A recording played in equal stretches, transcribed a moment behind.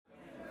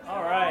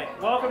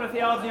Welcome to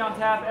Theology on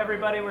Tap,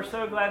 everybody. We're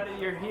so glad that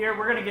you're here.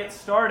 We're going to get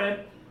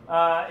started.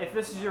 If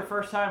this is your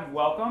first time,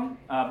 welcome.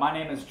 My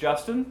name is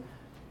Justin.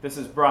 This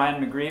is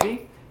Brian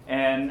McGreevy,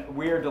 and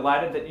we are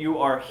delighted that you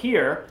are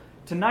here.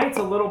 Tonight's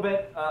a little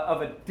bit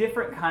of a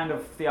different kind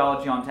of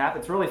Theology on Tap.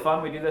 It's really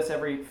fun. We do this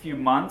every few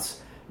months.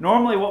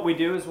 Normally what we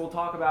do is we'll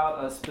talk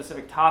about a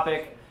specific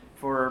topic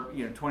for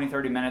 20,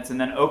 30 minutes,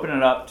 and then open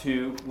it up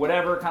to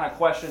whatever kind of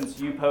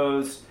questions you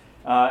pose.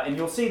 And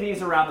you'll see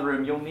these around the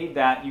room. You'll need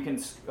that. You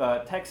can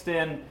text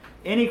in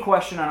any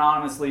question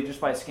anonymously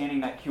just by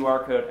scanning that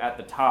QR code at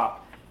the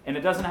top. And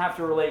it doesn't have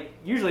to relate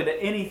usually to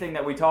anything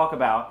that we talk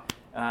about.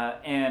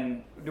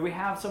 And do we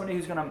have somebody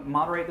who's going to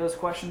moderate those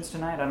questions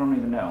tonight? I don't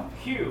even know.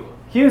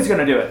 Hugh's going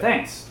to do it.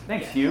 Thanks,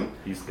 Hugh.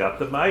 He's got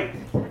the mic.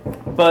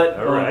 But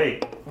all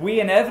right. We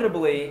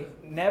inevitably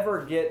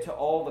never get to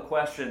all the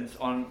questions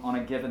on a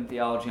given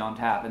Theology on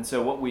Tap. And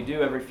so what we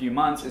do every few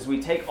months is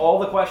we take all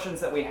the questions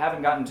that we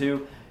haven't gotten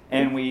to,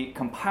 and we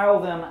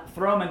compile them,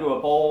 throw them into a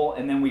bowl,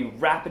 and then we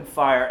rapid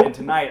fire. And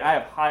tonight, I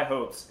have high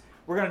hopes.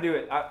 We're going to do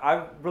it.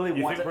 I really want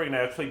to... You think we're going to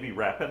actually be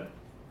rapid?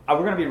 We're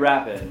going to be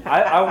rapid.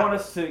 I want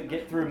us to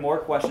get through more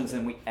questions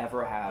than we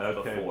ever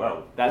have before.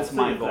 Well, that's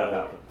we'll my see goal. if that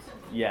happens.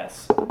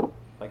 Yes.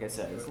 Like I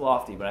said, it's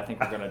lofty, but I think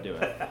we're going to do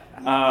it.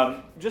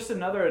 Just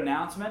another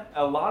announcement.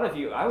 A lot of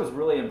you, I was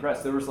really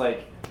impressed. There was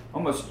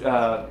almost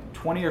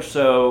 20 or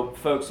so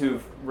folks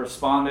who've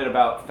responded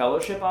about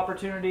fellowship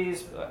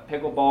opportunities,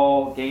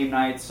 pickleball, game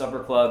nights,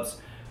 supper clubs.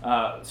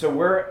 If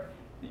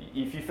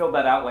you filled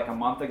that out a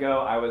month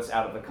ago, I was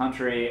out of the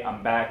country.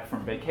 I'm back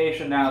from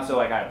vacation now, so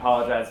I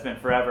apologize. It's been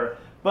forever.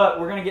 But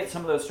we're going to get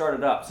some of those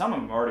started up. Some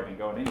of them have already been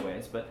going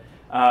anyways, but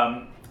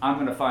I'm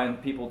going to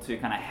find people to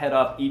kind of head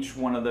up each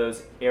one of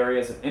those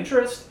areas of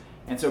interest.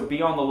 And so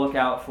be on the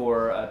lookout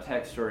for a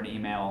text or an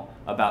email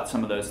about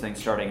some of those things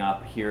starting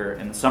up here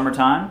in the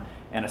summertime,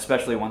 and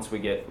especially once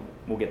we'll get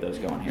those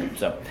going here.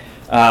 So,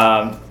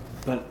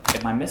 but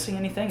am I missing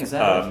anything? Is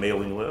that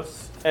mailing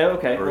list?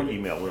 Okay. Or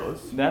email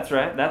list? That's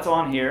right. That's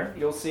on here.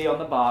 You'll see on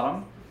the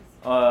bottom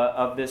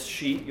of this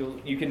sheet.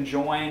 You can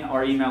join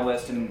our email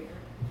list and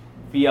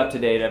be up to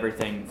date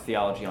everything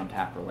Theology on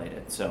Tap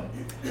related. So,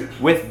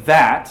 with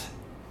that,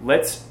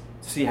 let's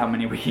see how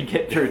many we can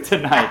get through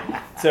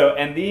tonight. So,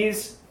 and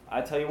these, I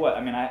tell you what,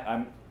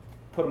 I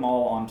put them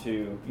all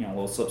onto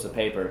little slips of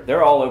paper.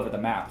 They're all over the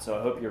map, so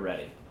I hope you're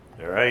ready.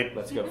 All right.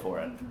 Let's go for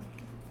it.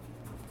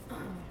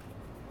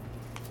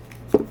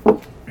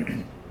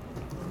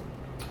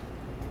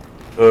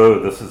 Oh,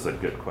 this is a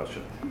good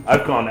question.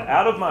 I've gone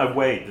out of my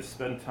way to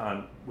spend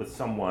time with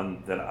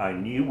someone that I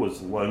knew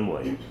was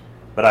lonely,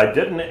 but I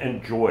didn't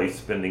enjoy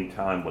spending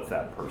time with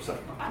that person.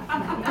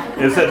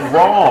 Is it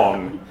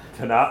wrong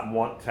to not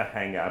want to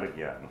hang out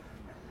again?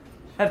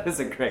 That is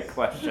a great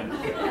question.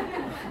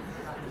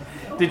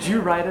 Did you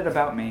write it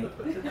about me?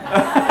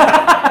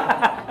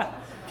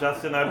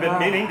 Justin, I've been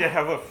meaning to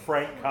have a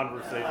frank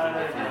conversation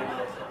with you.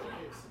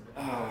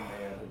 Oh,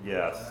 man.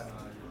 Yes.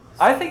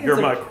 I think you're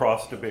my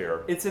cross to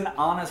bear. It's an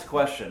honest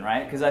question,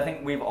 right? Because I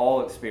think we've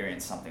all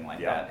experienced something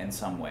like that in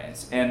some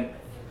ways. And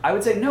I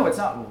would say, no, it's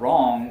not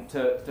wrong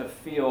to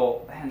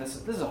feel, man, this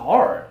is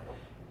hard.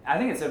 I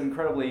think it's an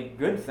incredibly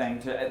good thing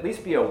to at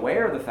least be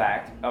aware of the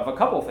fact of a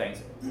couple things.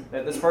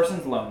 That this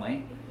person's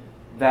lonely,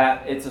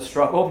 that it's a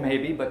struggle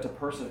maybe, but to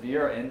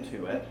persevere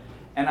into it.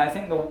 And I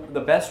think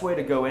the best way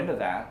to go into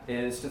that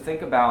is to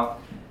think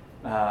about,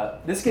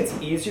 this gets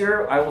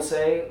easier, I will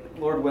say,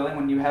 Lord willing,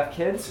 when you have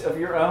kids of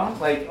your own.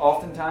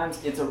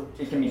 Oftentimes it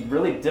can be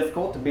really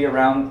difficult to be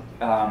around.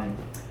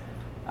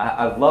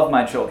 I love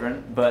my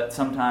children, but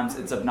sometimes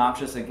it's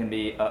obnoxious and can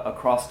be a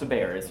cross to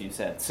bear, as you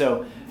said.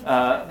 So,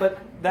 but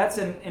that's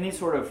in any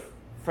sort of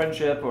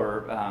friendship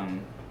or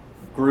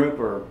group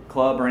or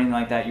club or anything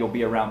like that. You'll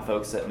be around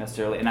folks that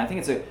necessarily, and I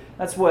think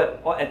that's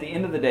what, at the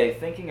end of the day,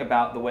 thinking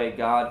about the way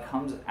God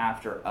comes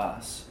after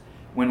us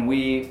when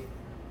we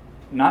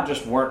not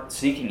just weren't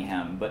seeking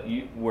Him, but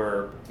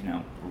were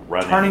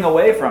turning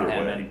away from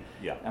Him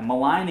and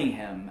maligning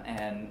Him,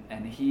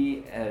 and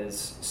He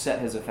has set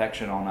His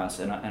affection on us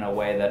in a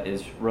way that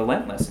is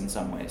relentless in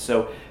some ways.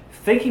 So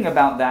thinking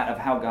about that, of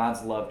how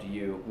God's loved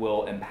you,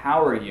 will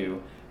empower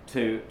you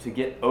to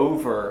get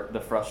over the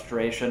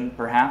frustration,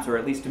 perhaps, or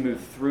at least to move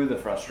through the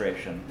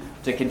frustration,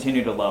 to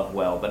continue to love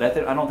well. But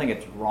I don't think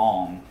it's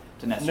wrong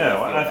to necessarily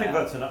feel and I think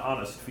that's an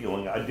honest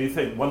feeling. I do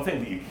think one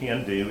thing that you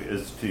can do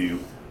is to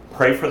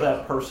pray for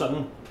that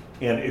person.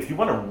 And if you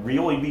want to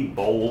really be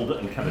bold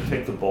and kind of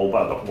take the bull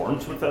by the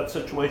horns with that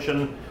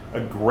situation, a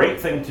great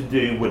thing to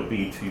do would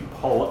be to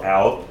pull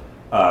out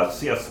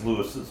C.S.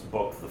 Lewis's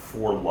book, The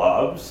Four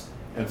Loves,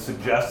 and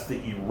suggest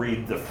that you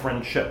read the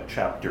friendship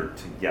chapter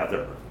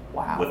together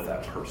with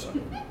that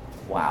person.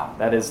 Wow,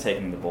 that is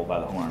taking the bull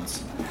by the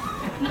horns.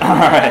 All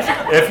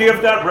right. If you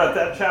have not read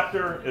that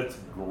chapter, it's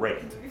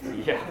great.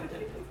 Yeah.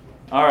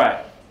 All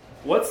right.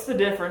 What's the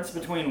difference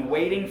between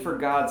waiting for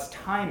God's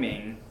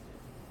timing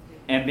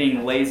and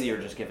being lazy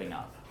or just giving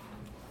up?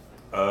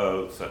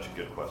 Oh, such a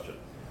good question.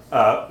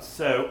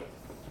 So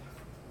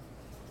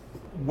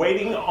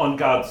waiting on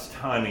God's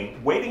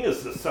timing. Waiting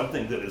is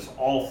something that is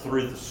all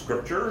through the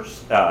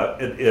scriptures.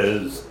 It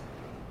is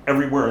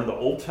everywhere in the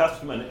Old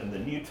Testament and the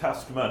New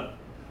Testament.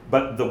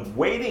 But the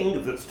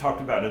waiting that's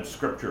talked about in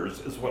scriptures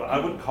is what I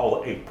would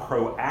call a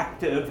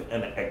proactive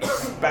and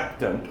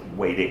expectant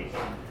waiting,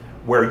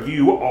 where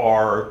you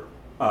are,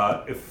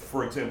 if,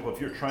 for example, if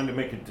you're trying to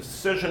make a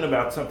decision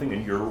about something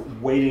and you're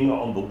waiting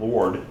on the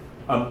Lord,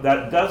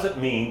 that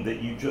doesn't mean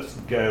that you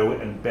just go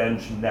and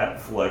binge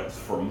Netflix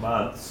for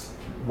months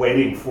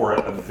waiting for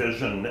a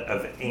vision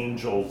of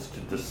angels to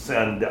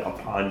descend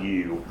upon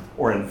you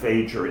or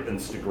invade your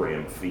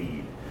Instagram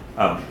feed.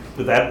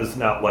 That is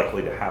not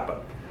likely to happen.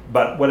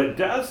 But what it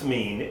does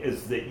mean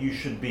is that you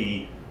should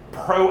be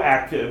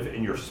proactive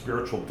in your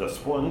spiritual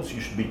disciplines.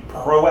 You should be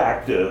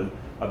proactive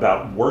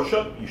about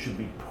worship. You should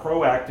be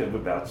proactive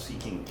about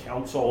seeking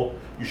counsel.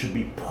 You should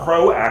be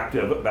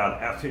proactive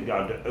about asking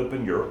God to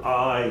open your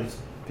eyes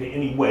to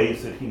any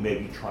ways that he may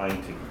be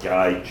trying to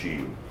guide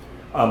you.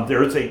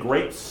 There is a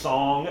great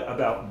song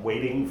about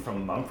waiting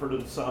from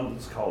Mumford &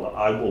 Sons called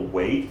I Will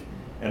Wait.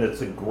 And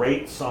it's a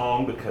great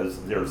song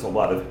because there's a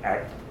lot of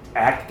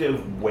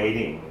active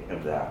waiting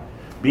in that.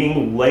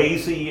 Being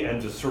lazy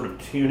and just sort of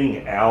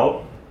tuning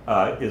out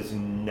is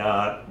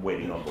not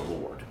waiting on the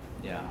Lord.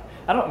 Yeah.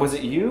 Was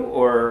it you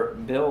or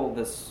Bill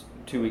this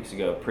 2 weeks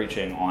ago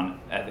preaching on,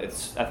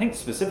 it's I think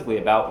specifically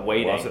about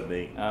waiting? It wasn't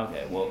me.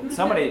 Okay, well,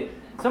 somebody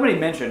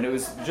mentioned, it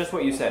was just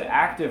what you said,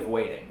 active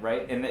waiting,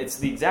 right? And it's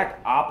the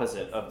exact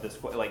opposite of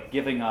this, like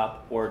giving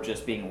up or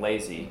just being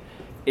lazy.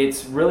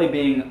 It's really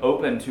being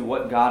open to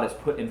what God has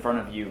put in front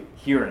of you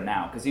here and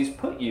now, because he's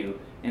put you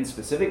in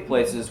specific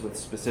places with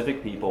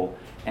specific people,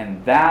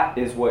 and that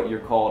is what you're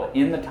called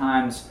in the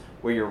times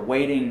where you're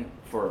waiting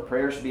for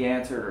prayers to be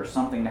answered or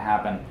something to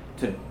happen,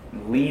 to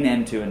lean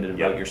into and to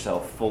devote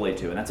yourself fully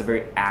to. And that's a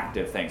very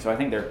active thing. So I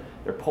think they're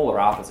polar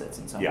opposites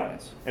in some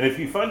ways. And if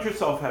you find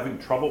yourself having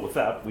trouble with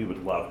that, we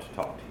would love to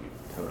talk to you.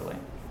 Totally.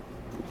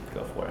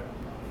 Go for it.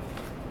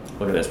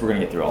 Look at this. We're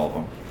going to get through all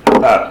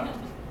of them.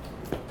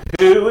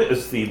 Who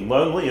is the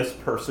loneliest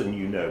person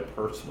you know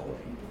personally?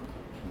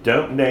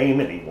 Don't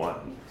name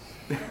anyone.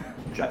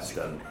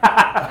 Justin.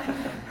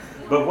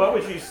 But what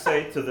would you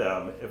say to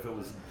them if it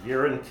was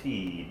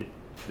guaranteed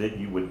that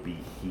you would be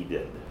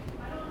heeded?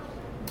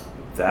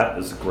 That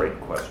is a great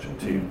question,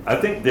 too. I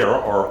think there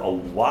are a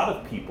lot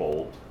of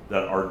people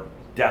that are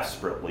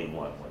desperately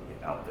lonely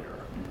out there.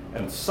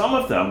 And some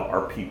of them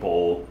are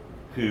people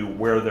who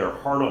wear their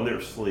heart on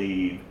their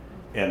sleeve,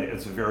 and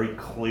it's very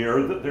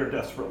clear that they're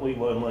desperately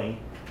lonely.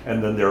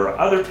 And then there are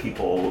other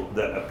people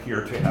that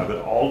appear to have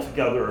it all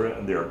together,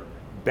 and they're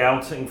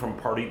bouncing from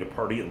party to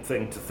party and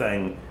thing to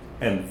thing,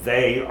 and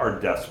they are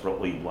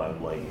desperately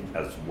lonely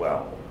as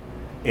well.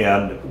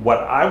 And what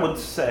I would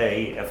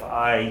say if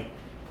I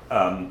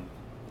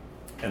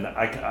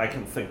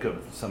can think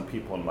of some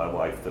people in my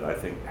life that I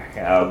think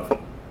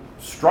have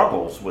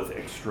struggles with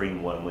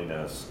extreme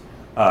loneliness,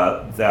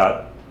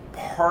 that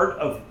part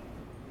of,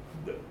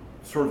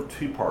 sort of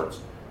two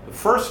parts. The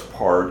first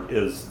part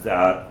is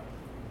that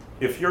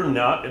if you're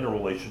not in a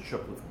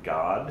relationship with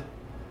God,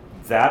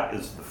 that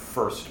is the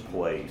first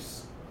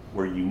place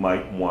where you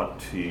might want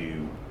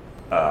to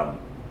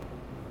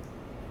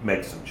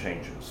make some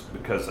changes.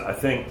 Because I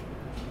think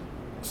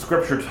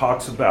Scripture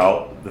talks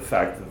about the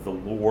fact that the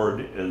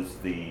Lord is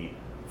the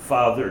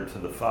father to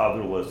the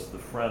fatherless, the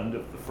friend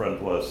of the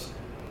friendless.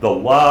 The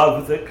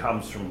love that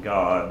comes from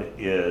God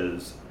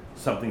is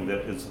something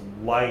that is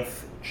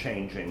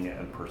life-changing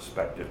and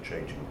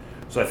perspective-changing.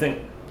 So I think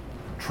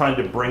trying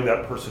to bring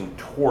that person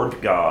toward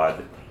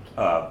God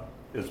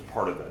is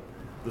part of it.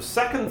 The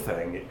second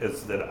thing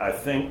is that I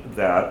think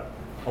that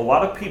a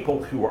lot of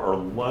people who are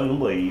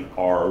lonely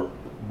are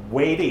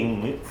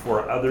waiting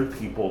for other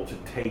people to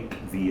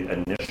take the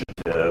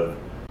initiative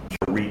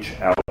to reach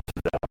out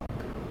to them.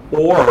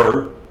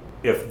 Or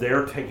if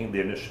they're taking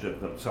the initiative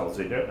themselves,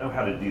 they don't know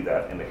how to do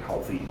that in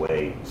healthy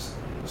ways.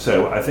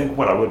 So I think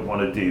what I would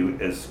want to do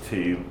is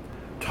to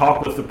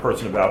talk with the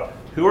person about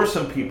who are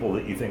some people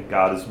that you think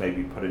God has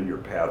maybe put in your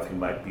path who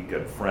might be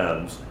good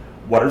friends.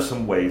 What are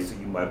some ways that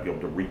you might be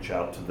able to reach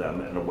out to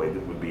them in a way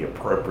that would be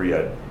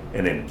appropriate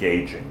and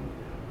engaging?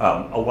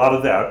 A lot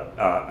of that,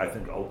 I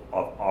think,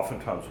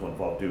 oftentimes will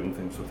involve doing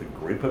things with a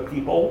group of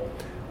people.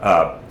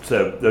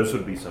 So those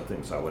would be some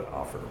things I would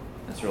offer.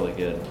 That's really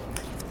good.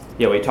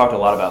 Yeah, we talked a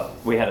lot about,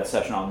 we had a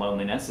session on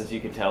loneliness, as you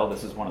could tell.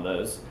 This is one of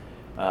those.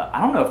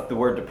 I don't know if the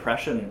word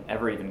depression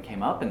ever even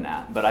came up in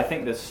that, but I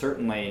think this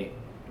certainly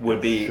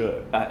would be.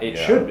 It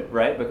should,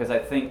 right? Because I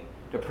think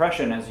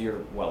depression, as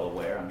you're well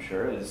aware, I'm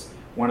sure, is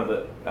one of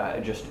the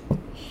just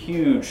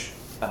huge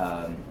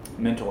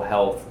mental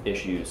health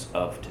issues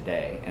of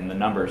today, and the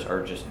numbers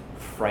are just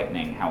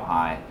frightening how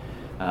high.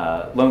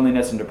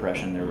 Loneliness and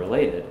depression, they're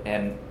related,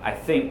 and I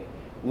think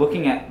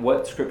looking at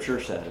what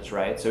Scripture says,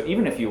 right? So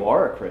even if you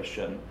are a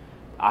Christian,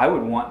 I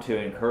would want to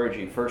encourage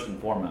you first and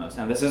foremost.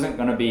 Now, this isn't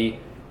going to be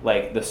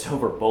like the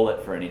silver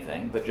bullet for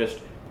anything, but just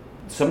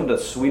some of the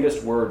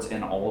sweetest words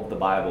in all of the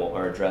Bible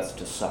are addressed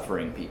to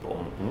suffering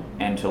people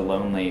and to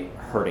lonely,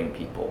 hurting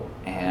people.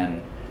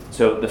 And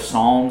So the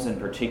Psalms in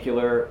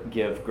particular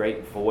give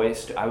great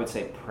voice to, I would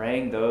say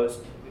praying those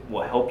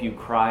will help you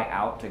cry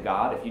out to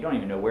God. If you don't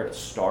even know where to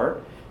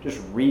start, just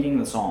reading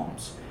the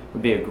Psalms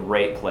would be a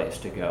great place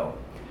to go.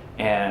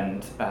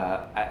 And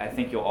I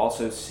think you'll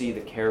also see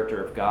the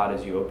character of God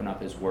as you open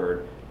up His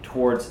Word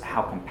towards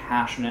how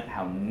compassionate,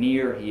 how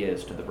near He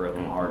is to the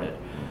brokenhearted.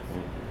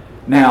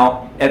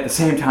 Now, at the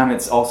same time,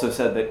 it's also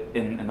said that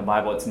in the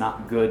Bible, it's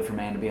not good for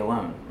man to be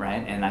alone,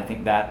 right? And I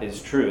think that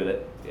is true,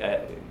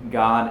 that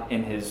God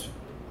in His,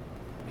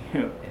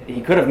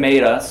 He could have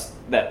made us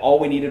that all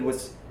we needed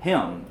was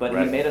Him, but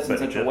He made us in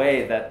such a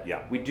way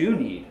that we do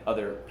need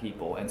other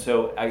people. And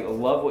so I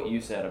love what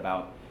you said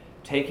about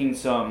taking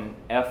some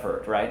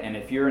effort, right? And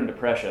if you're in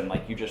depression,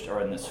 like you just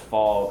are in this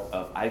fog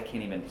of, I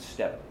can't even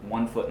step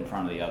one foot in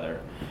front of the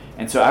other.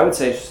 And so I would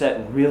say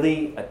set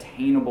really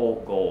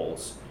attainable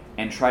goals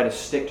and try to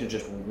stick to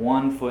just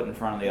one foot in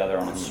front of the other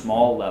on a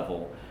small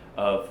level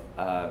of,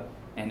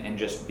 and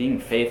just being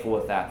faithful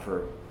with that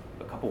for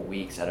a couple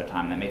weeks at a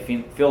time. That may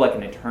feel like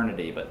an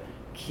eternity, but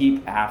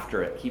keep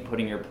after it. Keep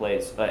putting your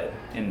place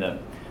in the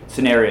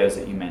scenarios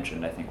that you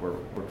mentioned. I think we're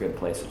good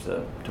places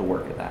to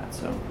work at that.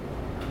 So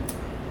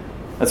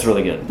that's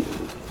really good.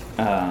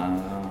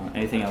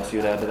 Anything else you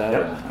would add to that?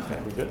 Yep.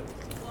 Okay, we're good.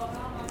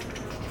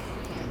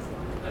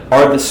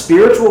 Are the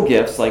spiritual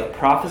gifts like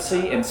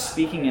prophecy and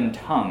speaking in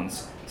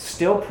tongues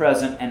still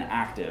present and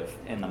active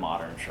in the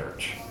modern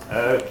church?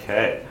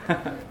 Okay.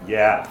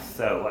 Yeah,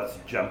 so let's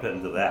jump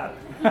into that.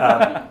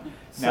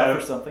 Now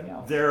for something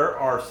else. There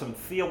are some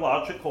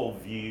theological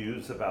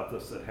views about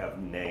this that have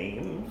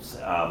names.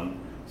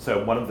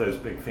 So one of those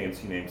big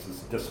fancy names is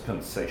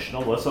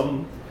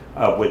dispensationalism,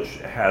 which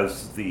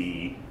has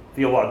the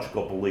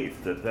theological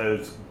belief that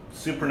those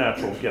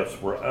supernatural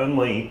gifts were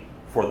only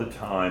for the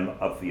time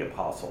of the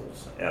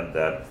apostles, and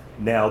that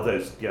now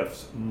those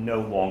gifts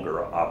no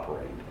longer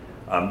operate.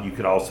 You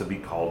could also be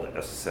called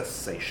a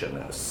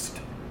cessationist,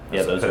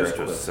 as opposed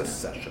to a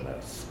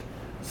secessionist.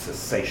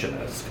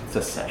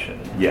 Secession.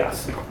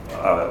 Yes,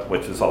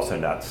 which is also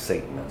not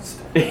Satanist.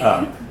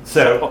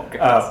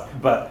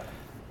 But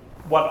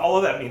what all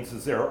of that means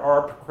is there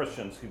are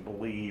Christians who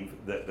believe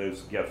that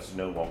those gifts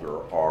no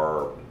longer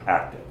are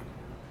active.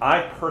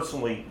 I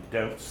personally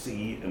don't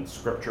see in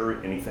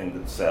Scripture anything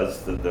that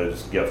says that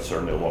those gifts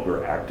are no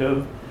longer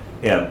active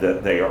and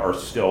that they are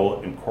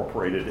still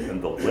incorporated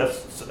in the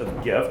lists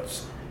of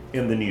gifts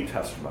in the New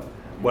Testament.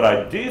 What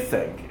I do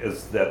think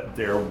is that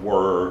there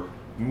were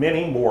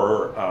many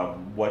more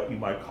what you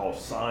might call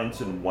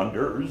signs and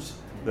wonders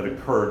that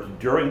occurred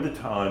during the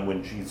time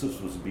when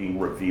Jesus was being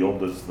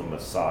revealed as the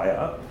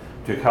Messiah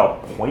to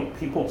help point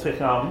people to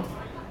Him.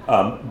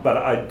 But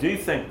I do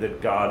think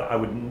that God, I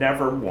would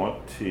never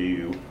want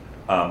to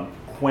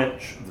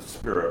quench the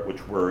Spirit,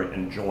 which we're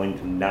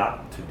enjoined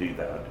not to do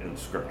that in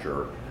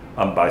Scripture,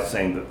 by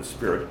saying that the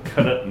Spirit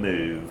couldn't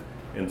move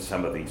in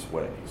some of these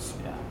ways.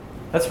 Yeah,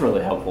 that's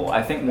really helpful.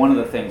 I think one of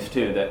the things,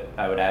 too, that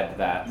I would add to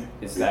that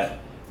is that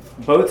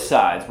both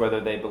sides, whether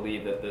they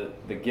believe that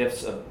the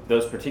gifts of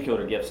those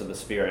particular gifts of the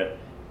Spirit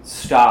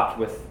stopped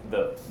with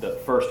the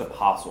first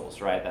apostles,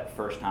 right, that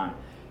first time,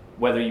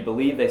 whether you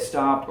believe they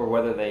stopped or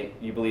whether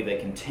you believe they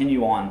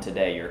continue on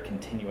today, you're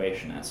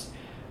continuationists,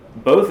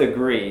 both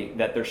agree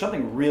that there's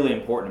something really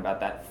important about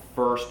that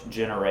first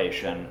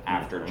generation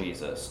after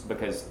Jesus,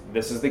 because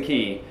this is the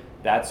key.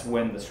 That's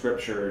when the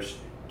Scriptures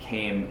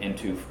came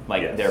into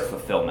their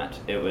fulfillment.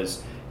 It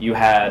was, you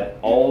had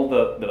all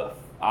the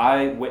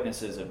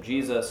eyewitnesses of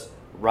Jesus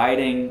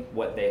writing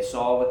what they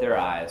saw with their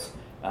eyes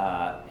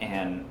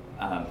and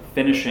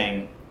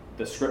finishing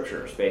the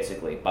Scriptures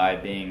basically by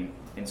being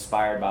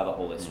inspired by the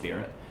Holy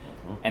Spirit.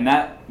 And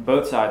that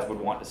both sides would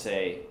want to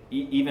say,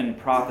 even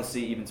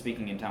prophecy, even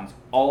speaking in tongues,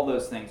 all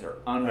those things are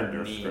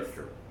underneath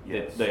Scripture.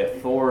 Yes. The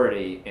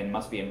authority and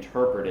must be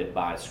interpreted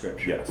by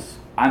Scripture. Yes.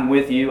 I'm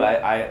with you.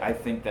 I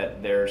think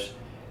that there's,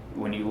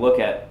 when you look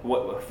at,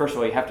 first of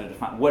all, you have to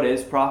define what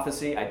is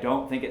prophecy. I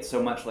don't think it's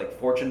so much like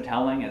fortune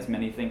telling as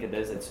many think it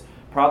is. It's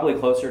probably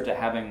closer to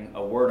having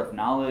a word of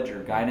knowledge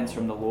or guidance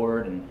from the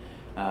Lord, and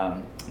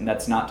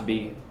that's not to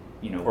be,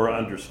 or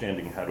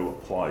understanding how to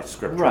apply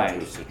Scripture to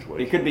a situation.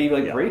 It could be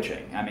like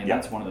preaching. I mean,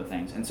 that's one of the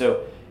things. And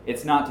so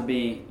it's not to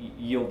be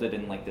yielded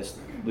in like this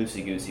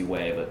loosey-goosey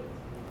way, but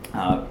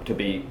to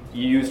be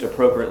used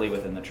appropriately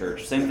within the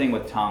church. Same thing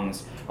with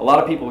tongues. A lot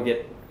of people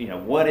get,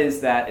 what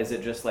is that? Is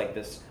it just like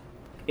this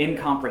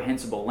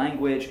incomprehensible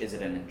language? Is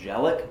it an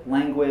angelic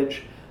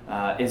language?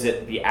 Is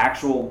it the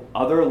actual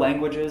other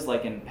languages,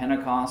 like in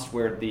Pentecost,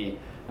 where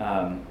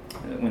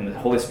when the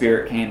Holy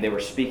Spirit came, they were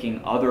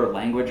speaking other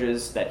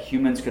languages that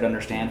humans could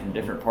understand from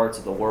different parts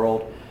of the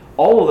world?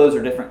 All of those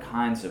are different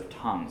kinds of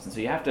tongues. And so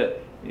you have to,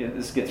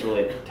 this gets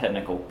really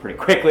technical pretty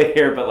quickly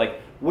here,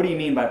 but what do you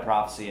mean by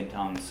prophecy and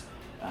tongues?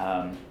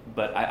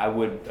 But I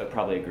would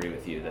probably agree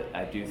with you that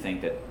I do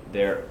think that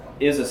there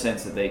is a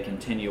sense that they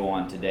continue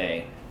on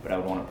today, but I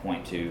would want to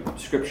point to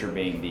Scripture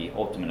being the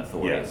ultimate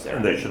authority. Yes,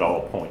 and they should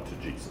all point to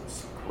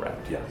Jesus.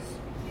 Correct. Yes.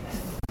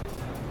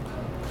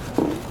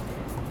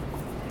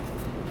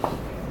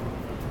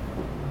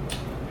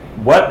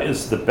 what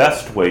is the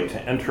best way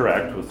to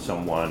interact with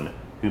someone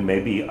who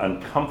may be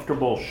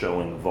uncomfortable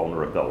showing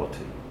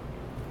vulnerability?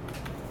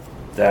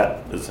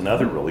 That is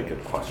another really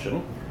good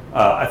question.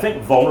 I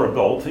think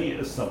vulnerability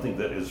is something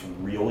that is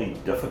really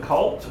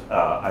difficult.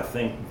 I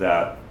think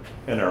that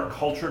in our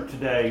culture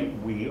today,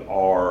 we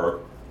are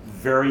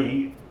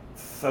very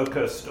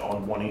focused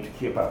on wanting to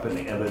keep up an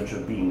image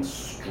of being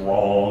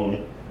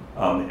strong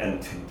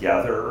and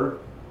together,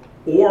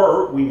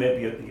 or we may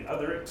be at the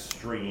other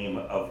extreme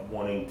of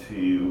wanting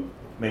to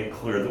make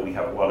clear that we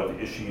have a lot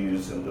of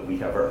issues and that we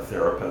have our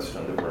therapist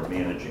and that we're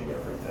managing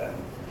everything.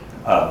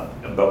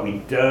 But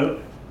we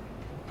don't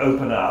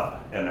open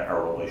up in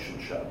our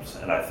relationships.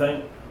 And I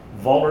think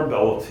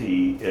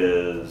vulnerability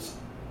is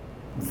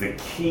the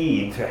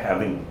key to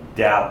having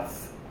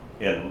depth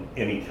in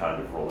any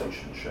kind of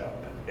relationship.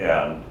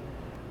 And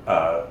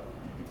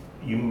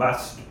you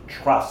must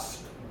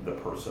trust the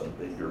person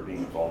that you're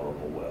being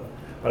vulnerable with.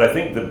 But I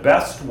think the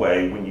best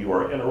way when you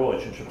are in a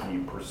relationship and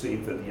you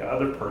perceive that the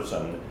other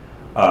person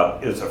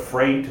is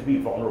afraid to be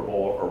vulnerable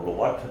or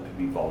reluctant to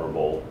be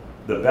vulnerable,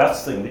 the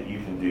best thing that you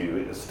can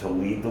do is to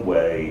lead the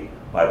way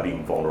by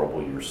being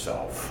vulnerable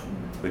yourself.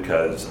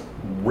 Because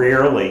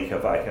rarely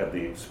have I had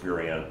the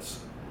experience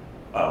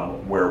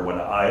where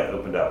when I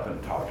opened up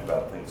and talked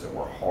about things that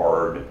were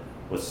hard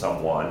with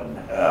someone,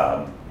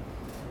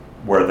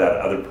 where that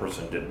other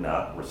person did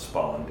not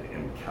respond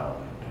in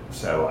kind.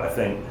 So I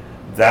think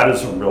that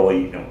is a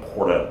really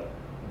important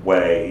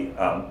way.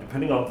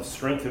 Depending on the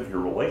strength of your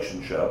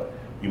relationship,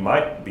 you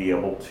might be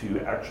able to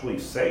actually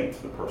say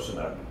to the person,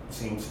 it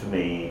seems to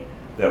me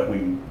that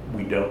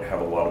we don't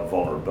have a lot of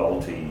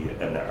vulnerability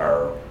in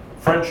our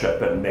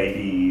friendship, and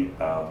maybe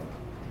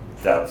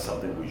that's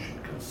something we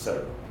should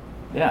consider.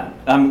 Yeah,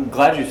 I'm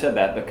glad you said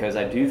that, because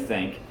I do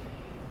think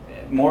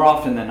more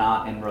often than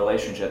not in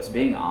relationships,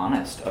 being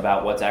honest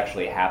about what's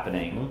actually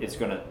happening is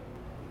going to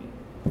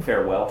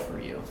fare well for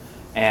you.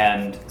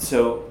 And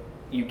so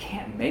you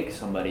can't make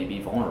somebody be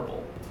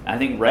vulnerable. I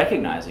think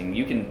recognizing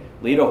you can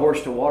lead a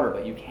horse to water,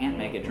 but you can't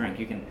make it drink.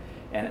 You can,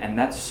 and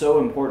that's so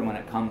important when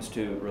it comes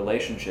to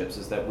relationships,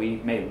 is that we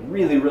may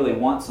really, really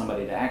want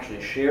somebody to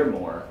actually share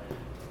more,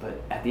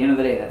 but at the end of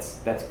the day,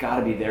 that's got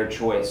to be their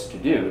choice to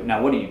do.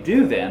 Now, what do you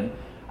do then?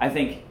 I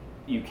think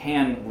you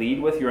can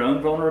lead with your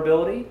own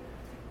vulnerability.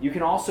 You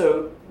can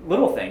also,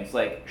 little things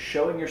like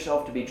showing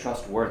yourself to be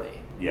trustworthy.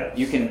 Yes.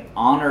 You can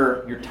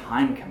honor your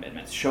time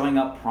commitments. Showing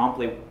up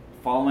promptly,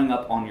 following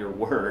up on your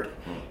word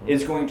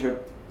is going to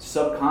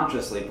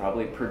subconsciously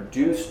probably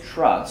produce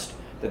trust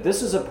that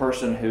this is a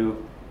person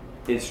who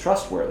is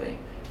trustworthy.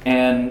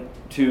 And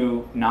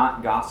to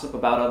not gossip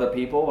about other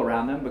people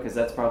around them, because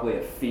that's probably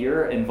a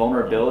fear. And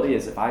vulnerability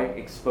is if I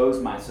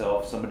expose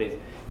myself, somebody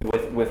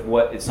with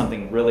what is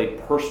something really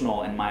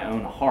personal in my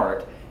own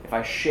heart, if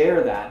I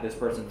share that, this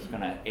person's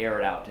going to air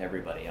it out to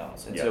everybody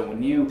else. And so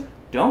when you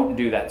don't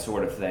do that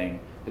sort of thing,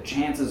 the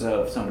chances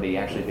of somebody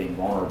actually being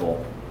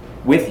vulnerable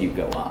with you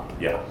go up.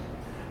 Yeah.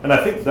 And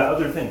I think the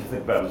other thing to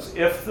think about is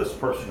if this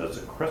person is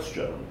a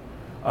Christian,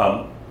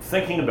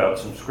 thinking about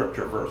some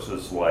scripture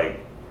verses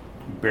like,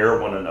 bear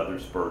one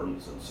another's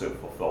burdens and so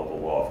fulfill the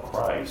law of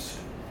Christ.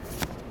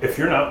 If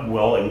you're not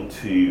willing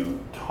to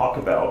talk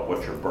about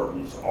what your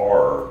burdens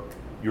are,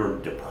 you're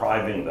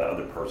depriving the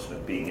other person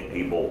of being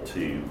able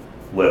to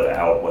live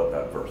out what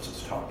that verse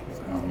is talking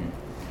about.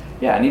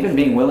 Yeah, and even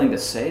being willing to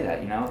say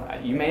that,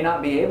 you may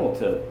not be able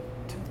to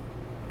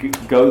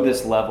go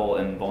this level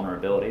in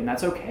vulnerability, and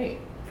that's okay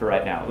for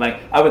right now.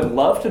 Like, I would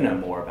love to know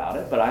more about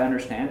it, but I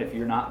understand if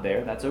you're not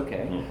there, that's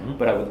okay.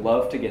 But I would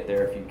love to get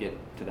there if you get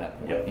to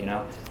that point,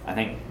 I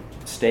think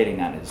stating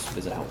that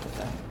is a helpful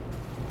thing.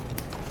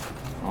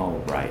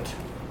 All right.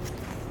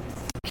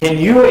 Can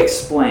you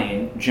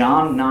explain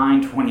John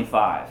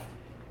 9:25,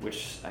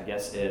 which I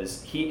guess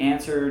is, he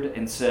answered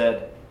and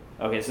said,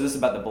 okay, so this is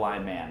about the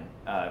blind man,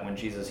 when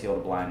Jesus healed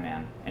a blind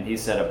man. And he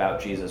said about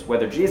Jesus,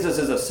 whether Jesus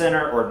is a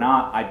sinner or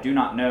not, I do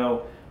not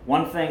know.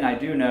 One thing I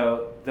do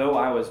know, though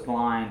I was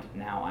blind,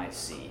 now I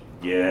see.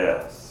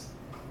 Yes.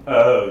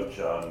 Oh,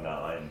 John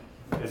 9.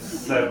 It's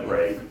so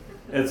great.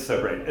 It's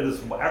so great. It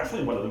is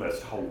actually one of the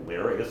most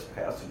hilarious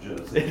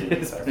passages in the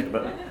New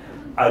Testament.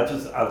 I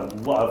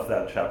love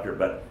that chapter.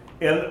 But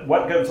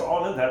what goes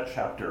on in that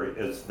chapter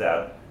is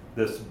that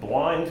this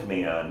blind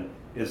man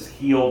is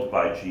healed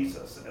by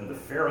Jesus. And the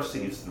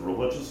Pharisees, the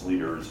religious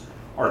leaders,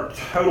 are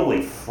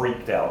totally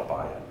freaked out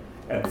by it.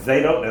 And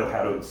they don't know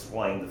how to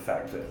explain the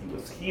fact that he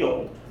was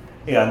healed.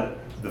 And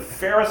the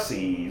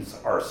Pharisees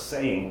are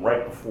saying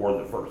right before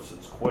the verse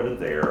is quoted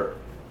there,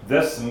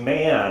 this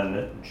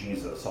man,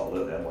 Jesus,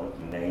 although they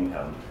won't name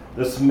him,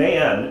 this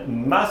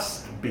man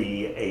must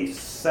be a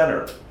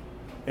sinner.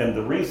 And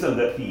the reason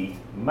that he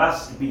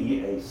must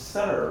be a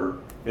sinner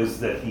is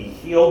that he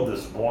healed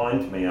this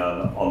blind man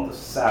on the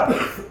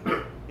Sabbath.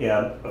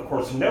 And of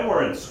course,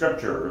 nowhere in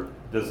Scripture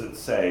does it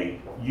say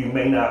you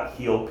may not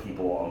heal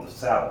people on the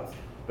Sabbath.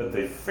 But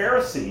the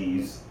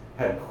Pharisees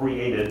had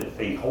created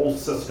a whole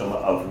system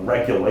of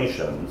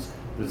regulations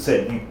that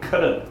said you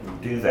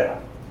couldn't do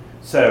that.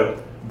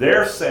 So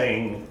they're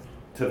saying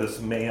to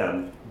this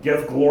man,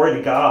 give glory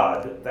to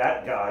God.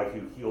 That guy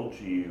who healed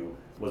you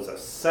was a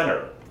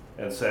sinner.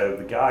 And so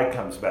the guy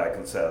comes back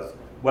and says,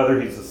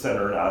 whether he's a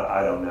sinner or not,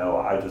 I don't know.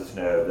 I just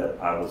know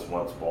that I was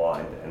once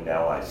blind and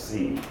now I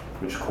see,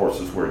 which of course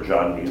is where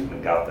John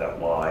Newton got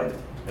that line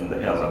in the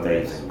hymn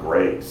Amazing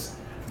Grace.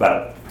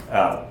 But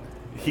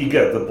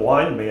the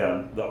blind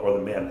man, or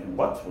the man who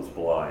once was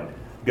blind,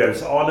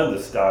 goes on in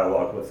this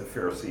dialogue with the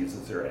Pharisees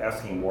as they're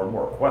asking more and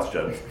more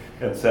questions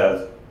and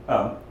says,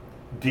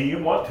 do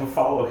you want to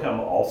follow him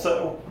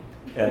also?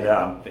 And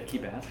they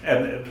keep asking.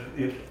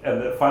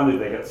 And finally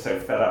they get so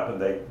fed up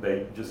and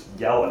they just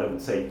yell at him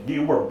and say,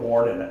 you were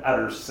born in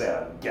utter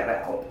sin, get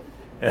out.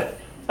 And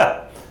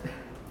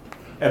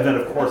then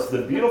of course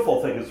the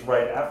beautiful thing is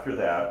right after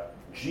that,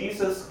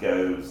 Jesus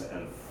goes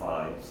and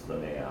finds the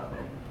man.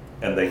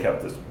 And they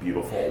have this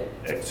beautiful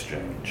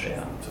exchange.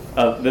 Yeah.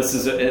 This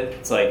is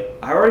it's like,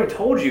 I already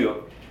told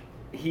you.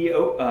 He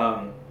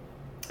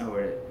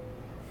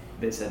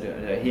they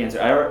said he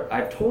answered,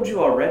 I've told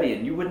you already,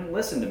 and you wouldn't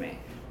listen to me.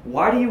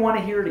 Why do you want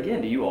to hear it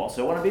again? Do you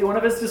also want to be one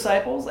of his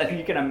disciples? And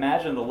you can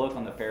imagine the look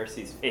on the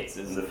Pharisees'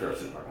 faces. The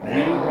Pharisees are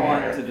we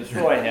want to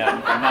destroy him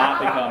and not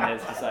become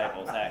his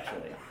disciples,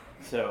 actually.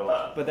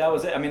 So, but that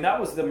was it. I mean, that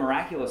was the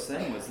miraculous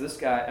thing. Was this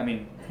guy? I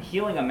mean,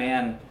 healing a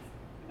man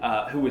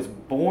who was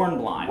born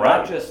blind, right.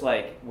 Not just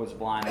like was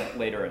blind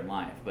later in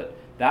life, but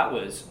that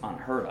was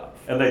unheard of.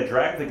 And they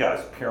dragged the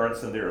guy's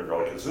parents in there and they're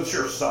like, is this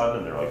your son?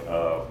 And they're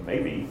like,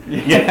 maybe.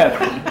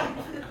 Yeah.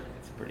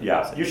 It's pretty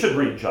yeah, you should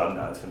read John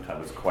 9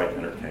 sometime. It's quite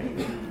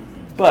entertaining.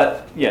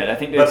 But, yeah, I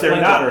think but they're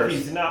not, the verse,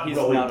 he's not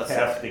really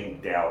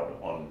casting doubt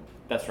on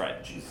That's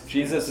right. Jesus.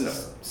 Jesus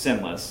is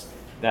sinless.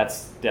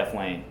 That's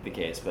definitely the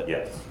case. But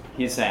yes.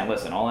 He's saying,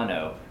 listen, all I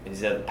know is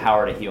he has the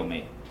power to heal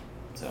me.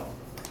 So,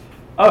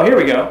 oh, here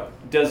we go.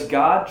 Does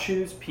God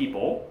choose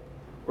people,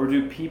 or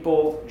do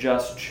people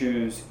just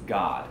choose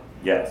God?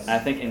 Yes. And I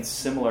think in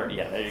similar...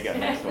 Yeah, there you go.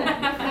 Next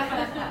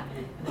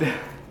one.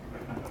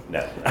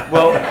 No.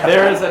 Well,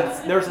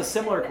 there's a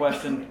similar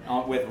question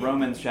with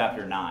Romans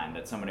chapter 9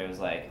 that somebody was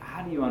like,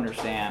 how do you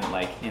understand,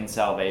 like, in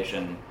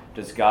salvation,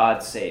 does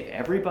God save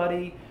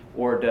everybody,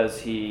 or does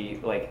he,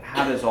 like,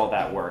 how does all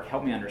that work?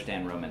 Help me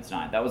understand Romans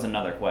 9. That was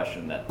another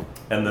question that...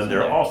 And then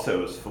there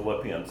also is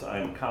Philippians, I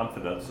am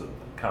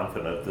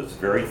confident this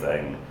very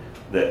thing,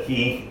 that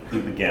he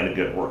who began a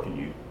good work in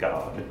you,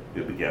 God,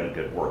 who began a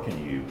good work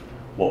in you,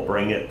 will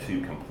bring it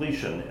to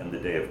completion in the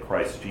day of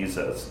Christ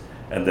Jesus.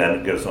 And then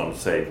it goes on to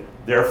say,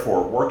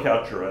 therefore, work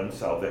out your own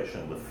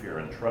salvation with fear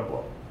and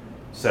trembling.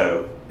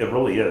 So it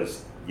really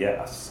is,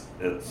 yes.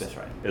 That's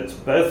right. It's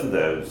both of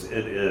those.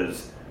 It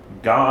is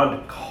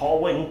God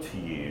calling to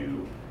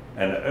you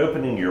and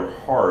opening your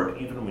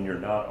heart, even when you're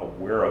not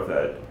aware of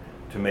it,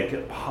 to make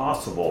it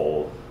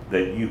possible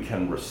that you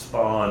can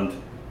respond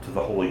to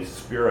the Holy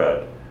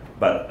Spirit.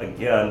 But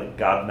again,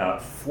 God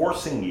not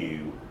forcing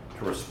you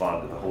to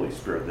respond to the Holy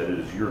Spirit, that it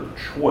is your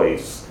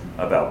choice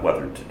about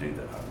whether to do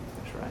that.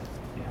 That's right.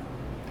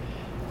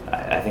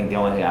 Yeah. I think the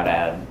only thing I'd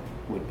add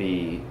would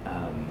be,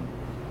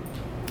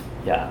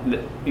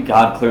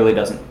 God clearly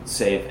doesn't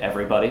save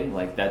everybody.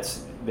 Like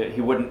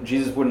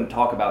Jesus wouldn't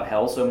talk about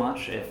hell so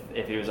much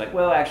if he was like,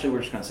 well, actually,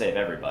 we're just going to save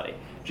everybody.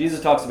 Jesus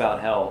talks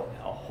about hell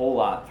a whole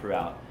lot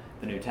throughout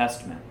the New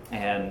Testament,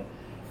 and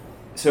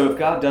so if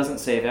God doesn't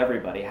save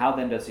everybody, how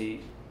then does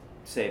he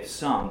save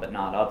some but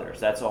not others?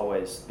 That's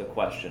always the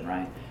question,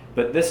 right?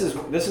 But this is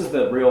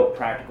the real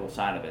practical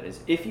side of it, is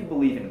if you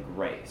believe in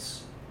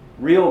grace,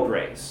 real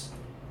grace,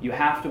 you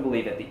have to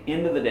believe at the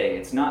end of the day,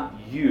 it's not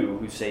you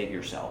who save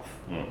yourself.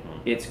 Mm-hmm.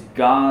 It's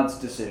God's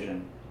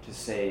decision to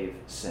save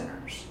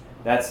sinners.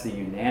 That's the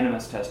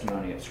unanimous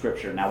testimony of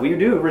Scripture. Now, we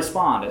do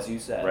respond, as you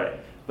said, right.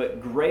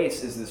 But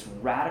grace is this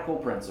radical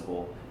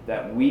principle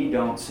that we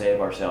don't save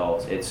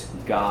ourselves. It's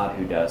God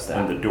who does that.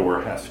 And the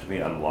door has to be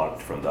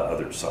unlocked from the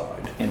other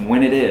side. And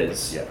when it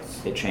is,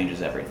 yes. It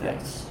changes everything.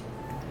 Yes.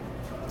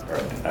 All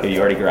right.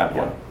 You already grabbed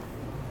one.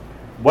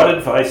 What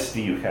advice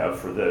do you have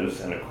for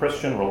those in a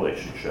Christian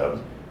relationship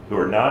who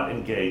are not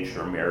engaged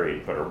or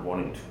married but are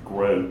wanting to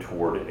grow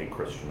toward a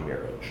Christian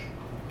marriage?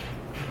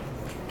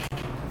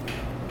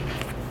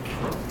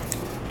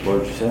 What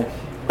would you say?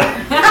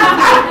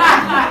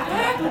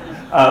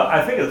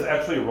 I think it's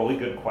actually a really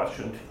good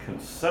question to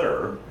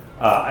consider.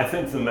 I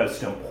think the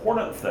most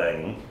important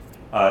thing,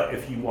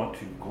 if you want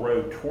to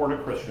grow toward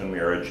a Christian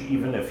marriage,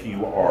 even if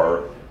you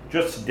are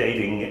just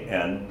dating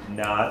and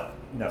not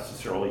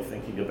necessarily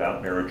thinking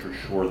about marriage or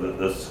sure that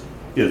this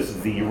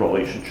is the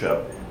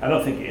relationship, I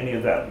don't think any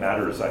of that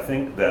matters. I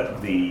think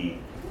that the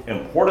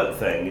important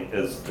thing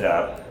is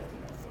that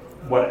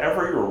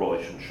whatever your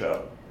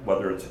relationship,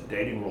 whether it's a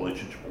dating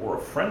relationship or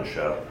a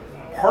friendship,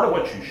 part of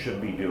what you should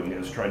be doing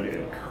is trying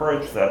to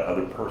encourage that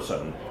other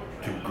person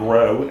to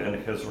grow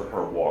in his or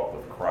her walk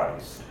with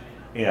Christ.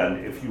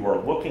 And if you are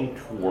looking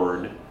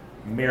toward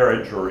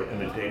marriage or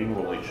in a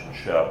dating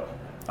relationship,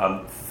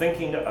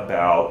 thinking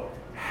about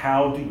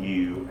how do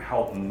you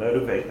help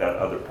motivate that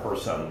other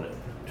person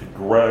to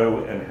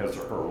grow in his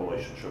or her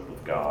relationship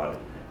with God,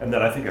 And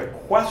then I think a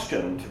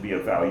question to be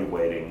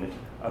evaluating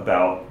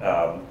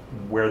about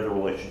where the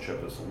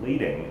relationship is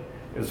leading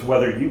is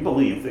whether you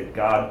believe that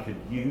God could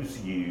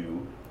use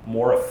you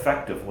more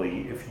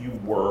effectively if you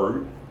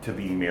were to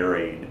be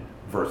married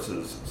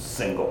versus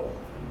single.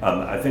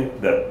 I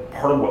think that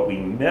part of what we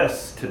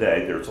miss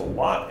today, there's a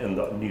lot in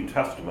the New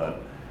Testament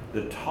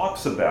that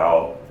talks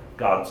about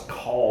God's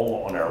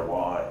call on our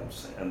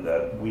lives and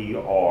that we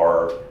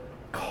are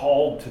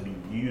called to be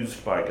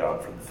used by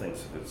God for the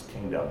things of his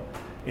kingdom.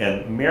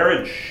 And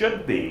marriage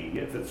should be,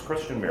 if it's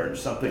Christian marriage,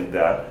 something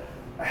that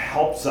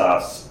helps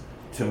us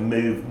to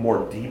move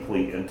more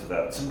deeply into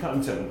that.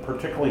 Sometimes, and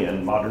particularly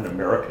in modern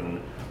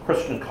American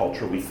Christian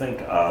culture, we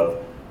think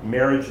of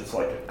marriage as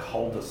like a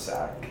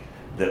cul-de-sac,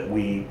 that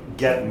we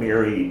get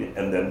married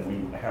and then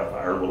we have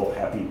our little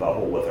happy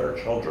bubble with our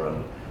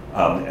children,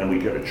 and we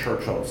go to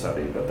church on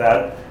Sunday. But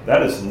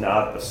that is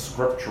not a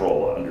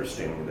scriptural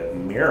understanding, that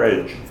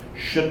marriage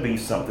should be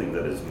something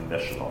that is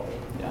missional.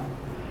 Yeah.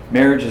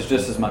 Marriage is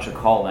just as much a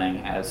calling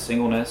as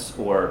singleness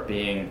or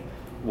being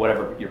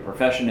whatever your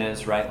profession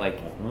is, right? Like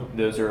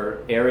those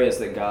are areas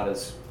that God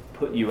has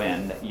put you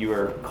in, that you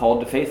are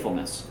called to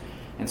faithfulness.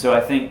 And so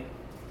I think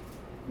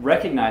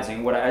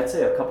recognizing what I'd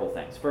say a couple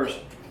things. First,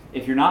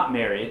 if you're not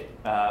married,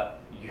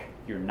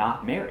 you're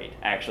not married.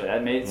 Actually,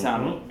 that may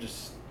sound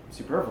just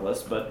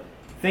superfluous, but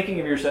thinking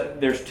of yourself,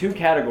 there's two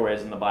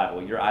categories in the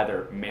Bible. You're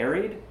either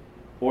married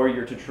or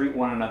you're to treat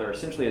one another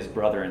essentially as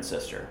brother and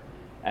sister,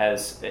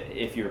 as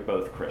if you're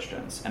both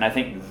Christians. And I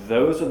think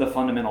those are the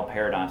fundamental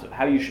paradigms of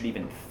how you should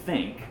even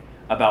think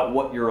about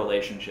what your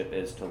relationship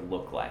is to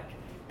look like.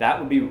 That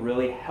would be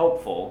really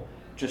helpful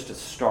just to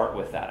start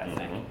with that, I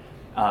think.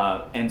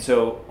 And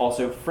so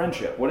also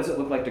friendship. What does it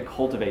look like to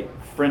cultivate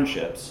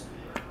friendships?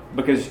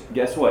 Because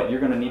guess what? You're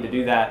going to need to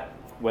do that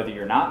whether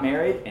you're not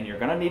married, and you're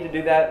going to need to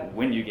do that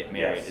when you get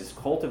married. Is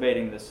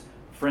cultivating this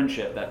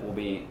friendship that will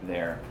be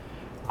there.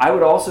 I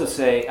would also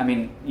say, I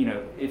mean,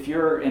 if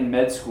you're in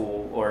med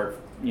school or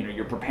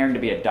you're preparing to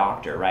be a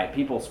doctor, right?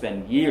 People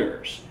spend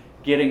years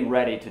getting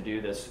ready to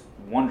do this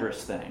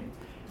wondrous thing.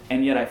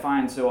 And yet I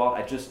find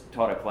I just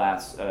taught a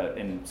class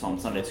in some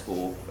Sunday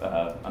school,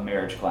 a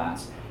marriage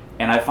class,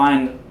 and I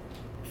find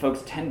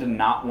folks tend to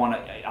not want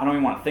to, I don't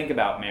even want to think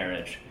about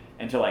marriage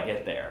until I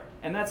get there.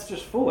 And that's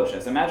just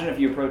foolishness. Imagine if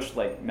you approached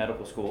like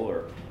medical school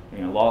or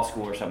law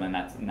school or something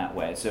in that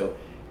way. So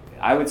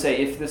I would say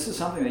if this is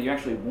something that you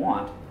actually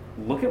want,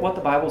 look at what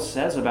the Bible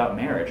says about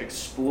marriage.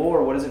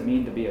 Explore what does it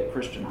mean to be a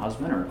Christian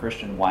husband or a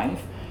Christian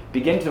wife.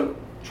 Begin to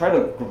try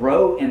to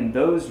grow in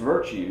those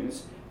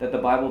virtues that the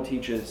Bible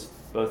teaches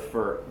both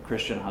for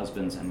Christian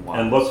husbands and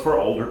wives. And look for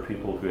older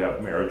people who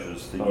have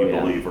marriages that you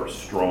believe are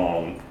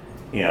strong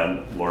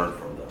and learn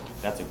from them.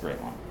 That's a great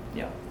one.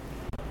 Yeah.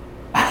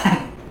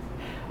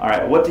 All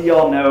right, what do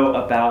y'all know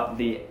about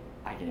I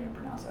can't even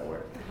pronounce that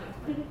word.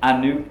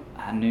 Anunnaki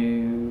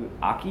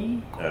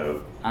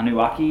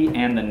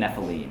and the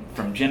Nephilim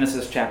from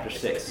Genesis chapter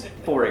 6,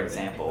 for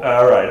example.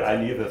 All right, I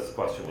knew this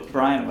question was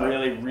Brian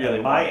really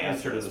and my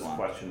answer to this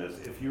question is,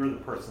 if you're the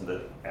person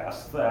that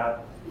asked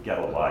that, get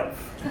a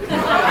life.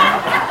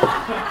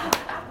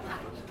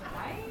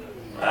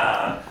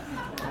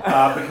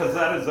 Because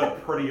that is a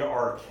pretty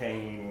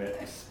arcane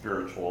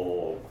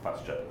spiritual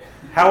question.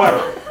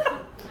 However,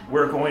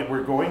 we're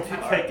going to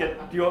take it.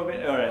 Do you want me?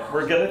 All right.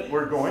 We're going to take it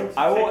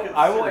seriously.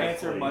 I will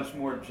answer much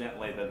more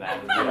gently than that.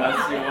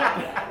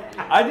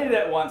 I did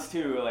that once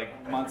too,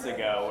 like months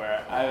ago,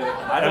 where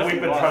and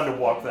we've been trying to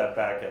walk that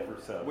back ever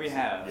since. We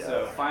have. Yes.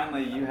 So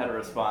finally, you had a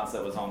response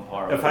that was on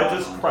par. If I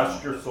just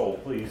crushed your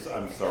soul, please,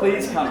 I'm sorry.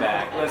 Please come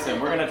back.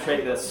 Listen, we're going to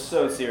take this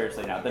so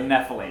seriously now. The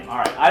Nephilim. All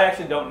right. I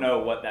actually don't know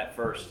what that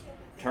first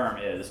term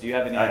is. Do you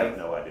have any idea? I have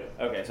no idea.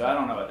 Okay, so I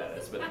don't know what that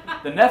is. But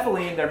the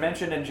Nephilim, they're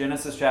mentioned in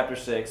Genesis chapter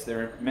 6.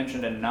 They're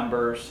mentioned in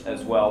Numbers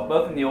as well,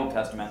 both in the Old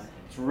Testament.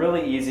 It's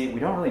really easy. We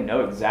don't really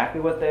know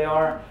exactly what they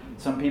are.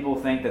 Some people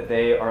think that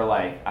they are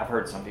like, I've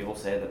heard some people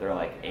say that they're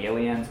like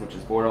aliens, which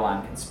is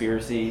borderline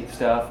conspiracy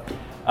stuff.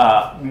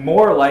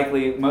 More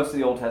likely, most of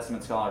the Old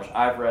Testament scholars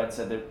I've read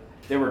said that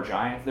they were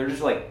giants. They're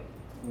just like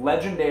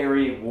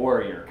legendary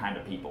warrior kind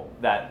of people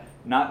that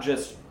not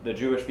just the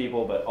Jewish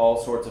people, but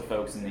all sorts of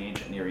folks in the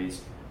ancient Near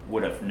East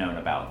would have known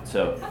about.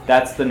 So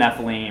that's the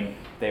Nephilim.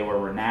 They were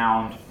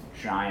renowned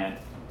giant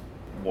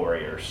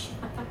warriors.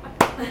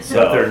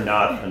 So but they're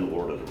not in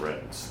Lord of the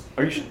Rings.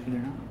 Are you sure?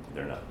 They're not?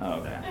 They're not. Oh,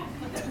 okay.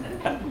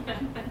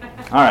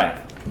 All right.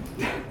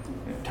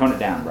 Tone it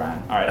down,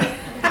 Brian. All right.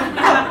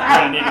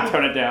 I'm going to need to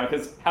tone it down,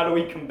 because how do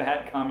we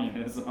combat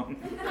communism?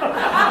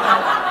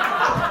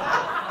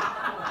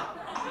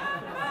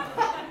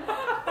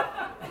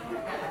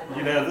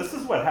 This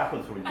is what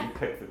happens when you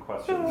pick the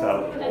questions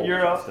out of the Old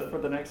You're Testament. up for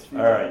the next few.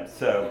 All right,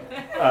 so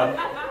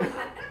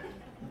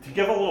to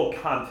give a little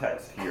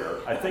context here,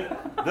 I think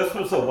this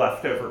was a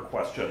leftover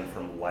question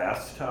from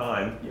last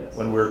time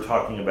when we were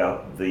talking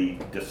about the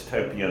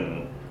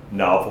dystopian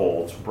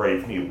novels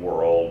Brave New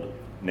World,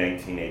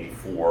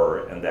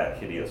 1984, and That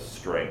Hideous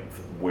Strength,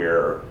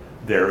 where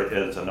there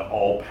is an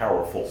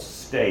all-powerful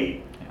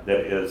state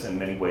that is in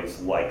many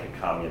ways like a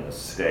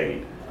communist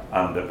state.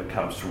 that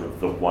becomes sort of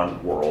the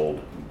one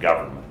world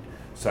government.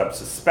 So I'm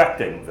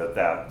suspecting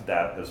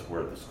that is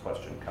where this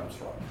question comes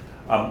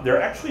from.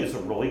 There actually is a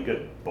really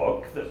good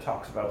book that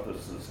talks about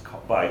this. It's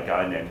by a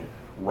guy named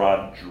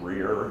Rod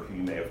Dreher, who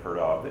you may have heard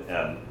of,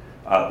 and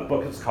the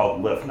book is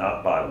called Live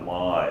Not by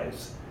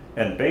Lies.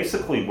 And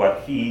basically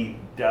what he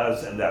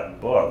does in that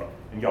book,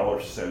 and y'all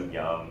are so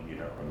young, you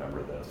don't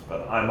remember this,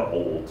 but I'm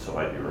old, so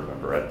I do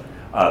remember it,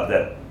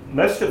 that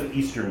most of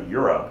Eastern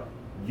Europe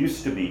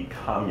used to be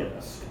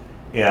communist.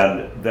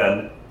 And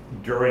then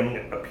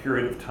during a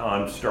period of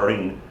time,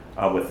 starting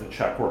with the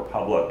Czech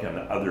Republic and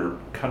other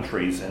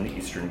countries in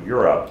Eastern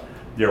Europe,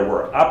 there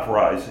were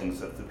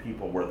uprisings of the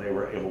people where they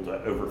were able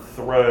to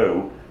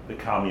overthrow the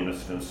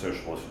communist and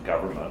socialist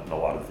government in a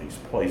lot of these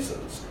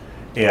places.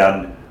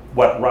 And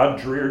what Rod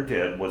Dreher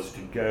did was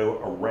to go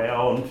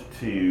around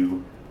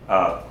to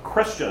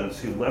Christians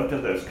who lived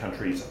in those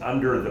countries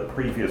under the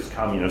previous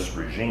communist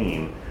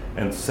regime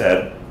and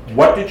said,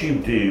 what did you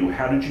do?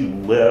 How did you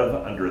live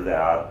under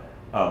that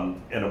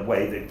in a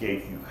way that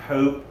gave you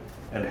hope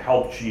and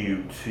helped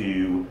you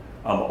to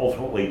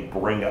ultimately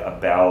bring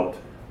about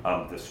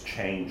this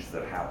change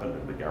that happened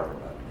in the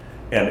government?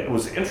 And it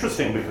was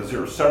interesting because there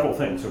were several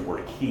things that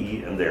were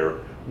key in there.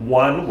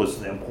 One was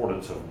the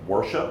importance of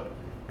worship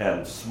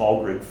and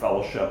small group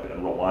fellowship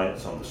and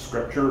reliance on the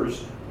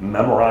scriptures,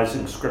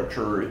 memorizing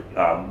scripture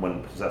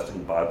when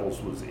possessing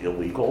Bibles was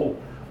illegal.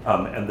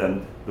 And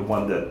then the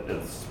one that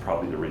is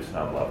probably the reason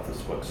I love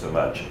this book so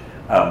much,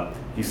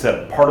 he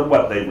said part of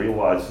what they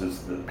realized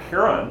is that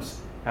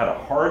parents had a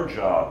hard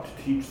job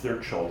to teach their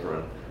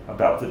children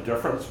about the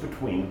difference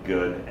between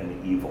good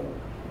and evil,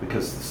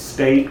 because the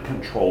state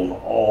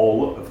controlled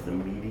all of the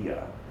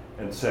media.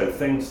 And so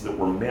things that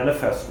were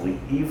manifestly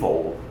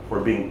evil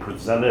were being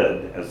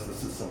presented as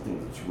this is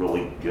something that's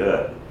really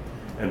good.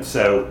 And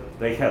so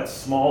they had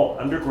small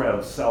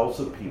underground cells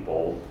of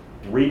people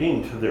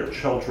reading to their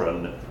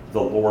children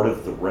The Lord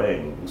of the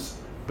Rings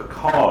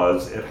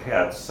because it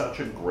had such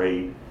a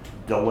great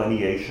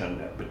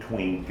delineation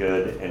between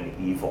good and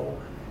evil.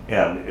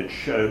 And it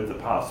showed the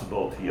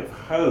possibility of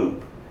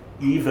hope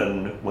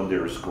even when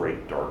there's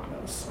great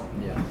darkness.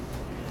 Yeah.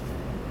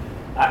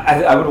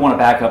 I would want to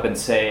back up and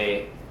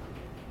say,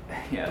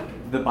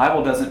 the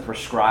Bible doesn't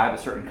prescribe a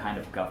certain kind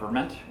of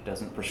government. It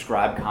doesn't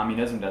prescribe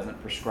communism. It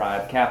doesn't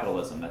prescribe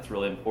capitalism. That's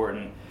really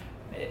important.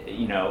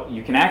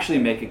 You can actually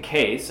make a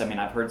case. I mean,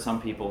 I've heard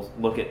some people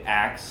look at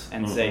Acts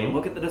and say,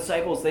 look at the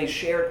disciples. They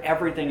shared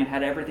everything and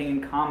had everything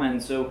in common,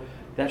 so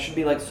that should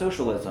be like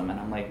socialism. And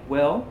I'm like,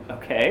 well,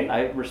 okay,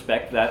 I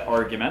respect that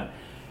argument.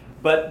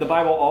 But the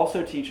Bible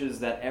also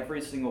teaches that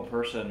every single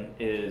person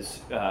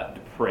is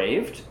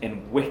depraved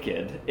and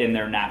wicked in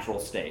their natural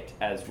state,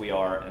 as we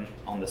are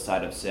on the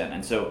side of sin.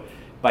 And so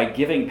by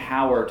giving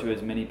power to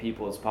as many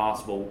people as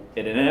possible,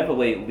 it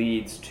inevitably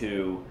leads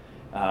to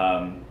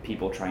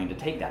people trying to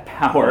take that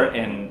power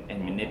and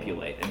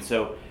manipulate. And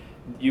so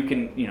you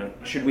can,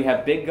 should we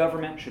have big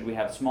government? Should we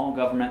have small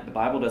government? The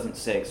Bible doesn't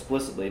say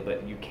explicitly,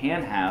 but you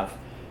can have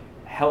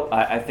help,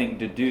 I think,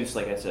 deduce,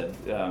 like I said,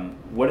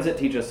 what does it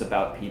teach us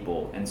about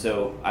people? And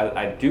so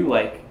I do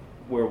like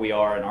where we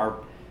are in our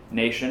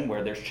nation,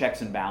 where there's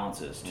checks and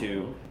balances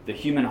to the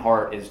human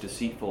heart is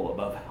deceitful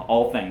above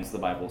all things, the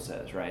Bible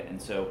says, right?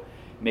 And so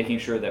making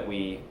sure that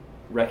we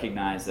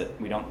recognize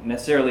that we don't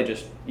necessarily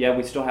just,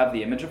 we still have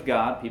the image of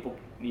God. People,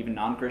 even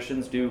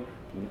non-Christians, do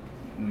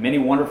many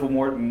wonderful,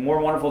 more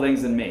wonderful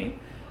things than me.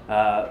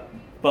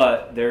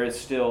 But there is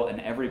still in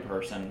every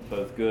person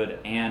both good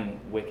and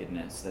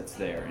wickedness that's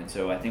there. And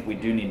so I think we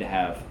do need to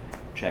have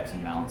checks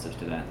and balances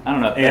to that. I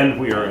don't know. And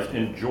we are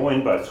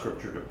enjoined by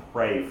Scripture to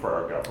pray for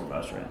our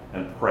government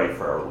and pray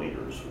for our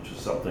leaders, which is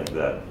something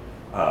that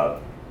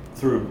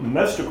through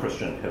most of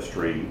Christian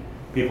history,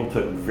 people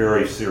took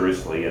very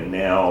seriously. And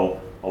now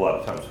a lot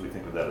of times we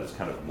think of that as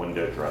kind of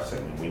window dressing,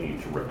 and we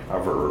need to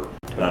recover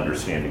an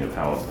understanding of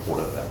how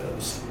important that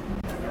is.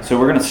 So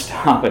we're going to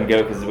stop and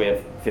go because we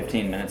have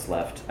 15 minutes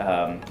left.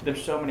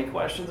 There's so many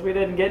questions we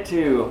didn't get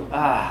to.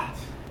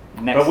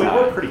 Next But we time.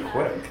 went pretty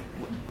quick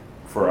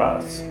for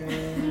us.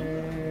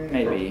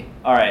 Maybe.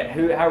 All right.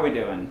 How are we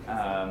doing?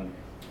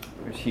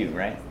 There's Hugh,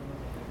 right?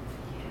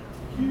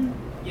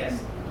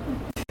 Yes.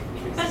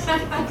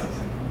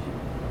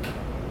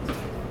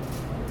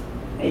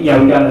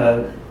 Yeah, we got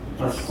a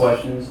bunch of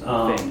questions.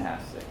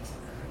 Fantastic.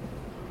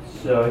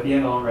 So if you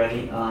haven't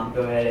already,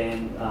 go ahead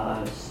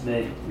and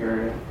submit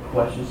your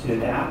questions to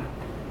the app.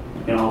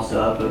 You can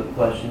also upvote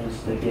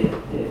questions to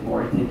get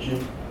more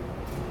attention.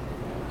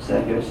 So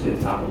that goes to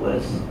the top of the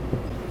list.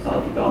 So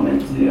I'll take a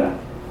minute to do that.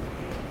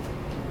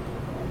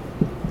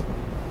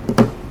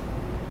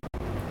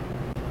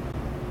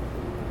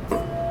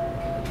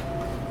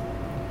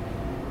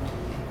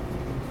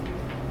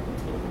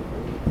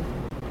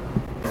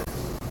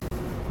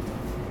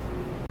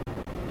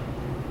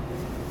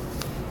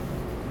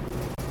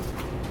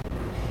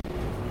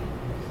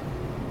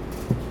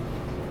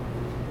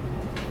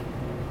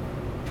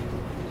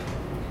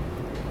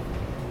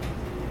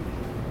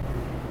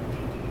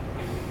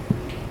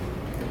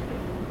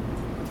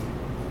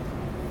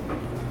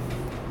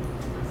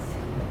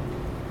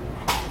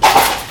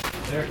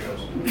 There it goes.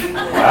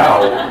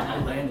 Wow.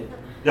 It landed.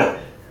 Yeah.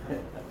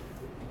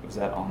 Was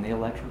that on the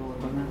electrical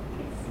equipment?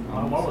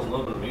 What was a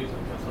little bit of music?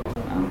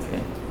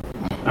 Okay.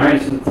 All right,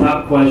 so the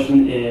top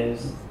question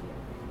is,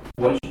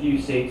 what should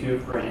you say to a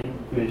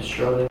friend who is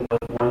struggling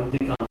with wanting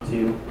to come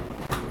to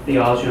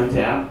Theology on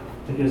Tap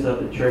because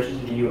of the church's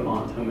view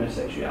on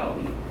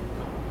homosexuality?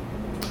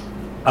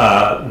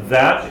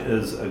 That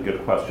is a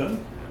good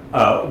question.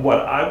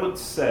 What I would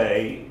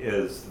say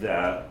is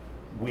that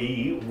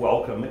we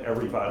welcome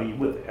everybody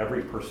with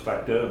every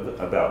perspective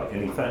about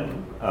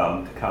anything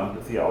to come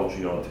to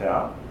Theology on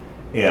Tap,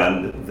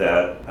 and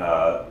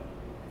that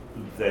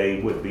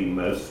they would be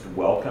most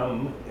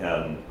welcome,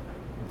 and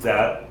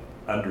that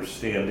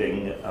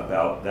understanding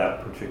about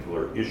that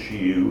particular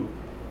issue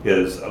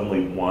is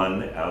only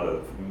one out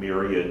of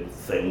myriad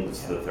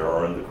things that there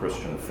are in the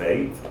Christian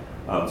faith.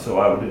 So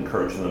I would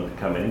encourage them to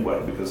come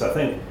anyway, because I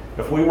think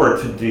if we were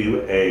to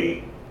do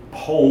a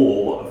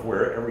poll of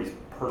where every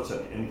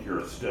person in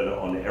here stood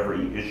on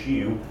every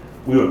issue,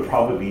 we would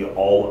probably be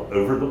all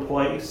over the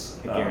place.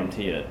 I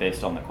guarantee it,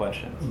 based on the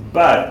questions.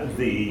 But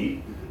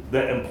the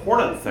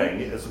important thing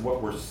is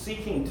what we're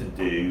seeking to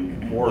do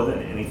more than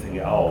anything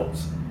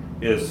else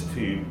is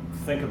to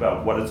think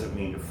about what does it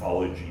mean to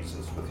follow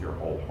Jesus with your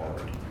whole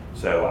heart.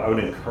 So I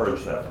would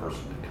encourage that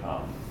person to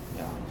come.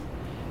 Yeah.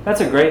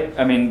 That's a great,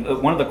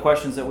 one of the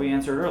questions that we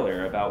answered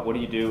earlier about what do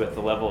you do at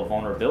the level of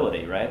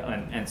vulnerability, right?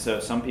 And so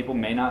some people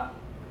may not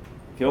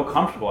feel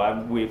comfortable.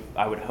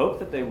 I would hope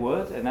that they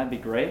would, and that'd be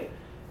great.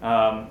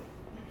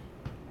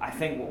 I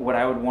think what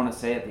I would want to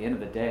say at the end of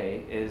the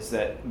day is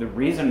that the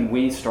reason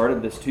we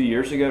started this 2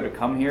 years ago to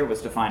come here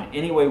was to find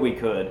any way we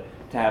could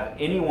to have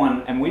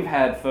anyone, and we've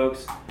had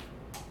folks,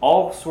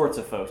 all sorts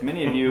of folks.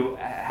 Many of you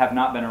have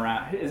not been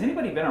around. Has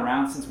anybody been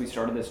around since we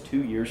started this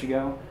 2 years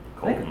ago?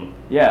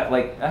 Yeah,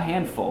 like a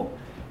handful.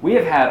 We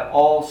have had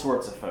all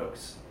sorts of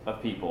folks,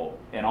 of people,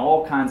 in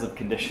all kinds of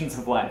conditions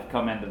of life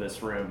come into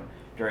this room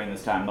during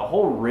this time. The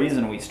whole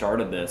reason we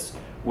started this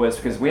was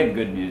because we had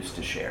good news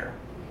to share.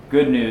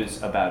 Good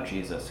news about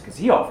Jesus, because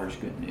he offers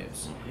good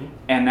news. Mm-hmm.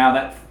 And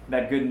now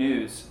that good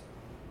news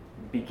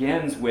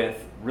begins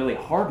with really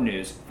hard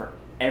news for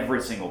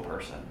every single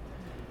person.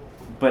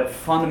 But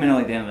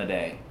fundamentally, at the end of the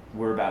day,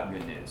 we're about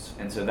good news.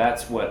 And so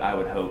that's what I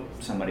would hope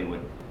somebody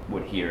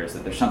would hear, is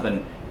that there's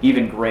something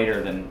even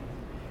greater than,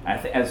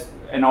 as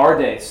in our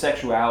day,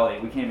 sexuality,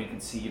 we can't even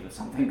conceive of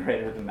something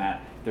greater than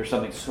that. There's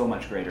something so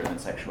much greater than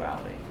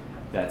sexuality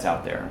that's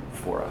out there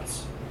for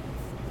us.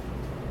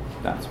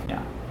 That's,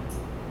 yeah.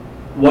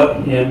 What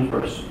hymns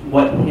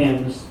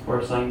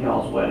were sung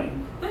y'all's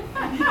wedding?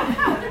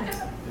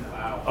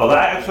 Oh,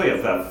 I actually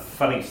have a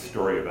funny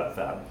story about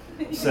that.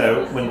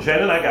 So when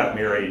Jen and I got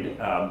married,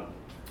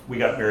 we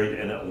got married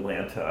in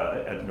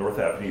Atlanta at North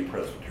Avenue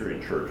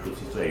Presbyterian Church, which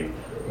is a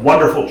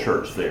wonderful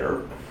church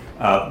there.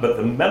 But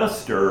the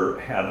minister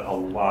had a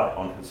lot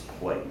on his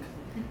plate.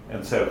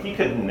 And so he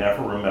could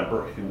never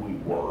remember who we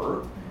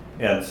were.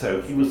 And so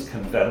he was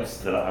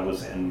convinced that I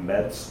was in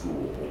med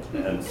school.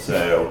 And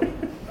so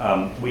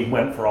we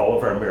went for all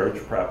of our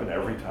marriage prep, and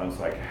every time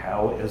it's like,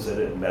 how is it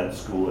at med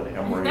school at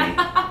Emory?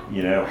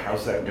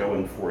 How's that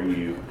going for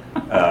you?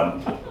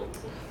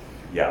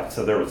 Yeah,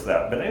 so there was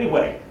that. But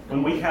anyway,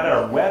 when we had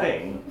our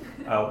wedding,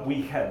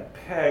 we had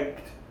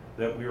picked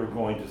that we were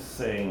going to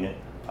sing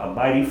 "A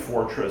Mighty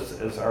Fortress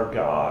is Our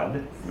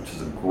God," which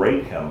is a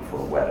great hymn for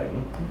a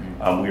wedding.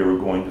 We were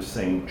going to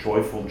sing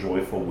 "Joyful,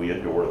 Joyful, We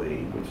Adore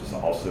Thee," which is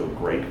also a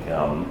great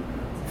hymn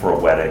for a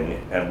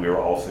wedding. And we were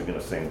also going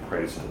to sing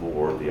 "Praise to the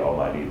Lord, the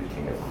Almighty, the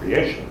King of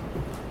Creation."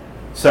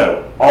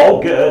 So, all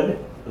good.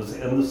 It was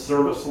in the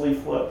service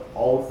leaflet,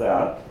 all of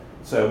that.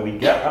 So we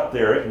get up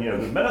there,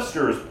 and the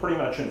minister is pretty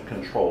much in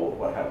control of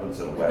what happens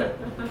in a wedding.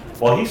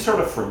 Well, he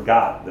sort of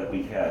forgot that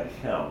we had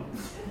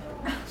hymns.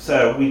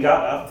 So we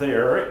got up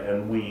there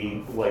and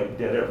we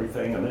did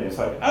everything, and then he's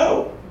like,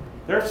 "Oh,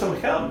 there's some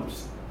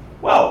hymns.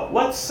 Well,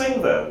 let's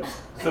sing those."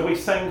 So we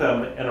sang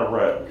them in a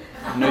row.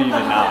 No, you did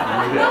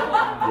not. We did.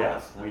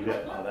 Yes, we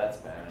did. Oh, that's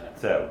bad.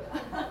 So,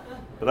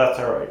 but that's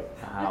all right.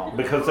 Wow.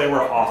 Because they were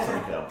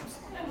awesome hymns.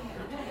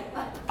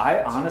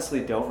 I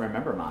honestly don't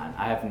remember mine.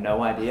 I have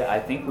no idea. I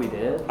think we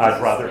did.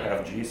 I'd rather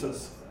have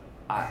Jesus.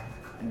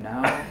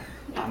 No.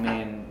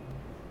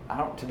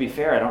 To be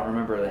fair, I don't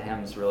remember the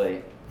hymns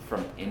really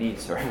from any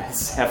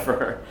service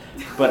ever.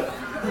 But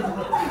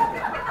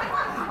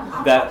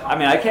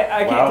I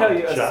can't tell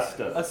you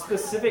a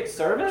specific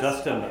service.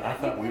 Justin, I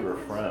thought we were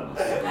friends.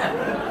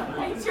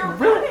 It's your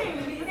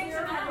wedding.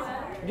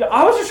 Yeah,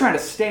 I was just trying to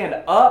stand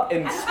up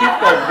and speak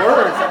the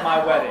words at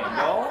my wedding,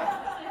 y'all.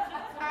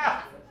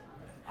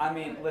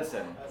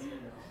 Listen,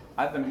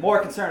 I've been more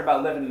concerned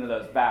about living into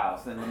those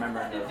vows than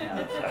remembering those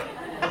hymns.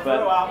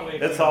 But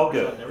it's all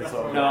good. It's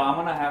all good. No, I'm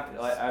gonna have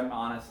to. I'm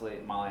honestly,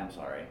 Molly, I'm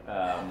sorry.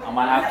 I'm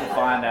gonna have to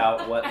find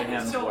out what the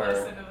hymns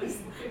were.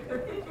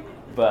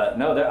 But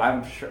no,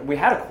 I'm sure we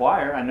had a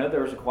choir. I know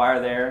there was a choir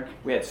there.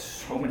 We had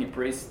so many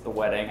priests at the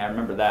wedding. I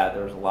remember that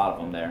there was a lot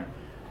of them there.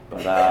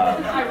 But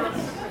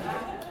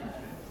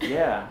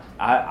yeah,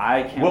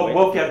 I can't.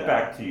 We'll get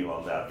back to you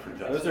on that for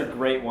Justin. Those are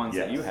great ones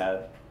yes. that you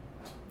had.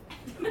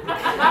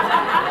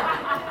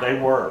 They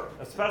were,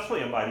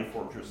 especially in Mighty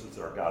Fortress is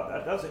Our God.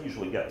 That doesn't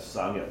usually get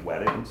sung at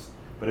weddings,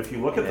 but if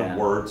you look at the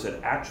words, it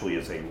actually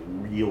is a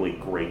really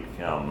great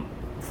hymn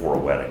for a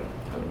wedding.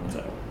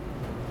 So.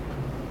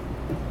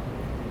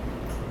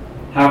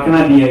 How can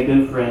I be a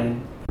good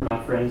friend for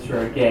my friends who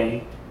are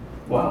gay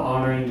while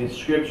honoring the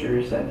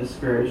scriptures that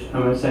discourage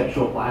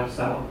homosexual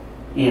lifestyle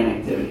and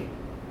activity?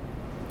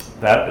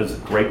 That is a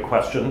great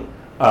question.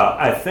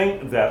 I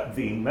think that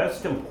the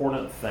most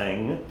important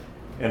thing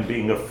in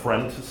being a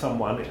friend to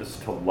someone is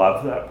to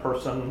love that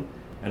person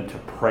and to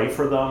pray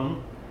for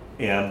them.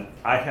 And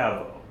I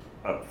have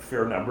a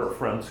fair number of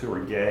friends who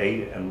are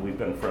gay, and we've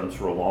been friends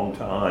for a long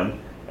time,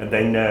 and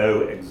they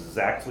know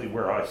exactly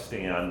where I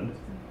stand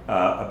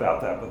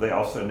about that, but they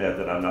also know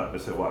that I'm not going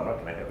to say, well, I'm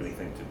not going to have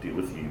anything to do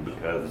with you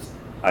because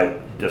I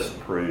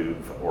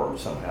disapprove or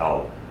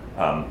somehow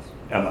am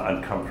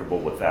uncomfortable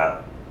with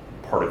that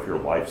part of your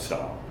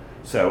lifestyle.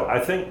 So I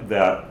think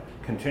that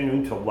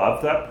continuing to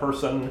love that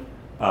person,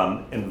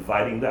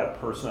 inviting that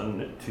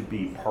person to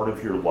be part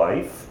of your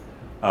life,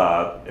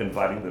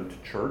 inviting them to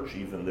church,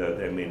 even though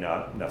they may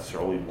not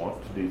necessarily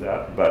want to do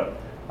that, but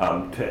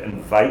to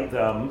invite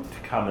them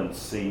to come and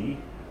see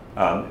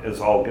is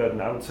all good.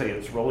 And I would say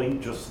it's really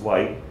just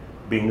like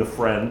being a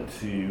friend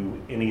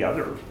to any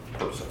other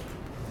person.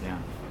 Yeah.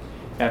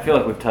 I feel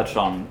like we've touched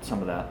on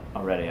some of that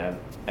already. I've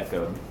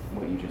echoed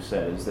what you just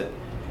said, is that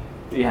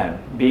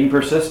being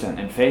persistent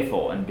and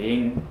faithful and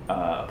being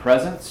a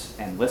presence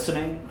and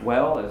listening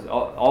well is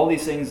all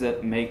these things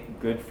that make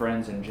good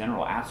friends in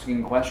general.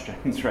 Asking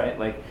questions, right?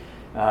 Like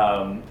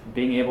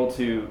being able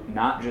to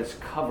not just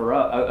cover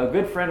up. A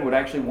good friend would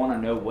actually want to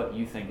know what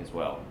you think as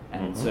well.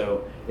 And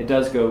so it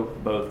does go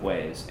both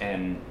ways.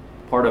 And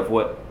part of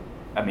what,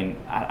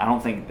 I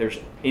don't think there's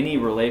any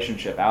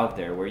relationship out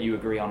there where you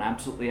agree on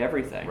absolutely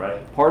everything.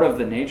 Right. Part of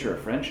the nature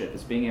of friendship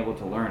is being able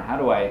to learn how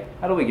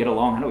do we get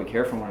along, how do we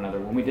care for one another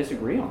when we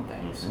disagree on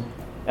things.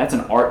 That's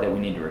an art that we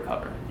need to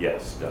recover.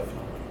 Yes,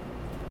 definitely.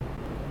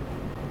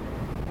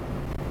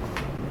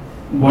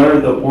 What are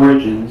the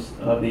origins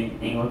of the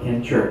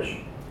Anglican Church?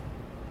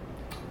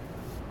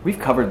 We've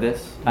covered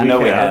this. I know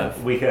we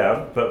have. We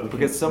have, but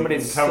because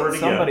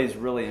somebody's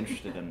really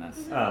interested in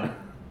this.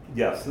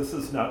 Yes, this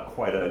is not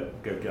quite a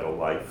go-get a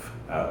life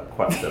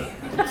question.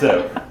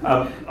 So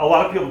a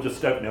lot of people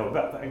just don't know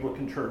about the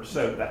Anglican Church.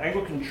 So the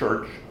Anglican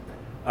Church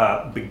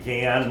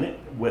began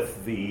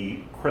with the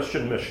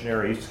Christian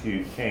missionaries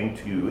who came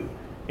to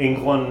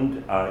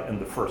England in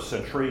the first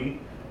century,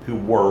 who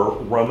were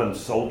Roman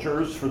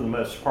soldiers for the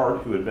most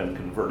part, who had been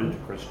converted to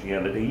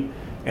Christianity.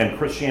 And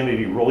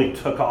Christianity really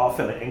took off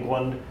in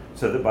England,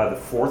 so that by the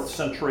 4th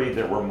century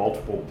there were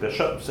multiple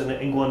bishops in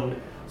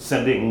England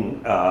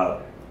sending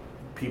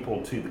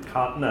people to the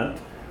continent.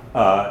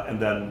 And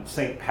then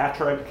St.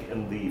 Patrick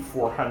in the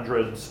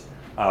 400s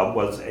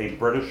was a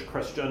British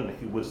Christian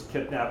who was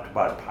kidnapped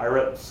by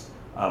pirates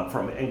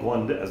from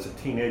England as a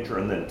teenager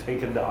and then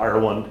taken to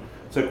Ireland.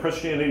 So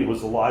Christianity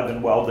was alive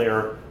and well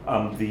there.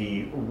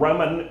 The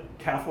Roman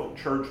Catholic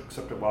Church,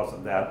 except it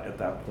wasn't that at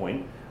that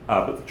point,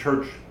 but the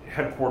church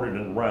headquartered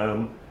in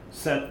Rome,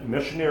 sent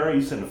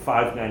missionaries in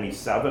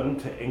 597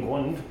 to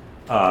England,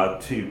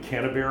 to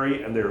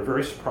Canterbury, and they were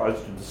very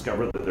surprised to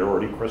discover that there were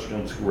already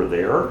Christians who were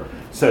there.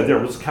 So there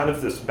was kind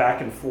of this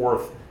back and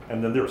forth,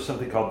 and then there was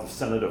something called the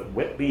Synod of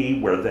Whitby,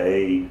 where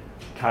they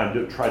kind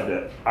of tried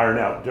to iron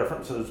out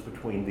differences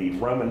between the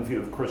Roman view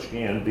of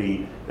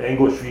Christianity, the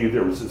English view.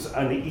 There was this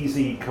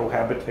uneasy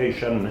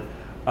cohabitation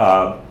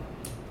that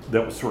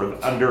was sort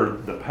of under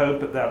the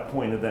Pope at that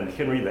point, and then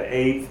Henry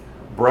VIII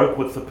broke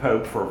with the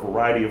Pope for a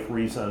variety of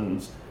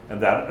reasons, and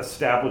that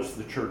established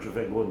the Church of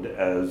England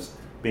as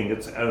being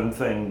its own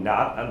thing,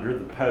 not under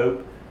the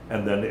Pope,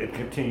 and then it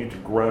continued to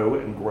grow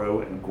and grow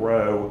and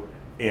grow.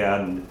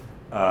 And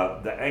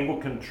the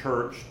Anglican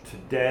Church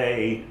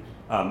today,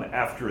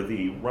 after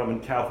the Roman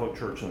Catholic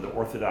Church and the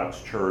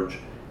Orthodox Church,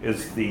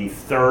 is the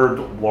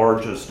 3rd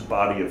largest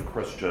body of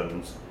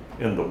Christians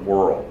in the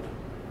world.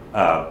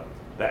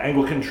 The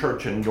Anglican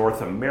Church in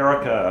North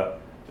America,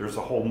 there's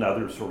a whole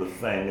nother sort of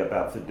thing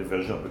about the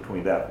division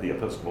between that and the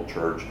Episcopal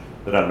Church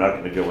that I'm not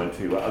going to go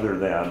into, other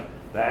than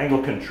the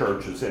Anglican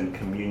Church is in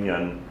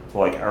communion,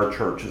 like our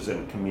church is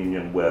in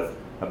communion with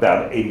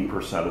about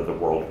 80% of the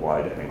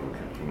worldwide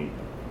Anglican communion.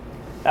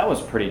 That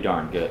was pretty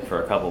darn good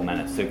for a couple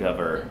minutes to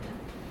cover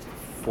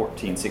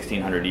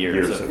 1600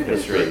 years of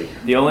history.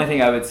 The only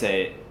thing I would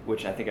say,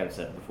 which I think I've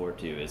said before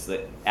too, is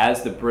that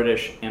as the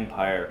British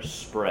Empire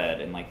spread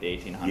in like the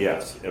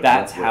 1800s,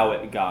 that's how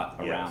it got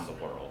around the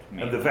world.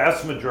 Mainly. And the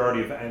vast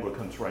majority of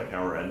Anglicans right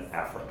now are in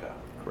Africa.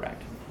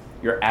 Correct.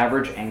 Your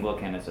average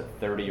Anglican is a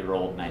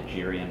 30-year-old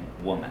Nigerian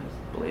woman,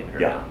 believe it or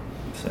not.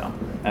 So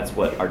that's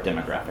what our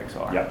demographics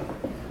are. Yeah.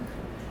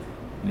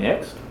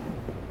 Next.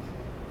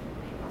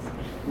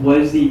 What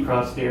is the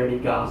prosperity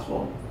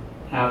gospel?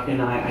 How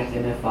can I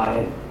identify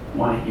it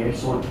when I hear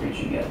someone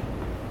preaching it?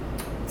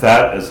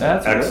 That's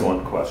an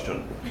excellent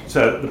question.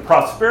 So the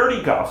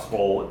prosperity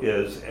gospel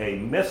is a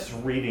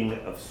misreading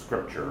of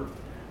Scripture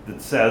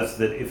that says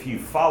that if you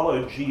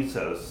follow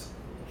Jesus,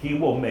 he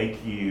will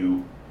make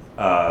you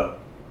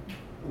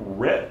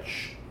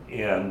rich,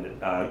 and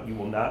you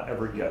will not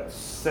ever get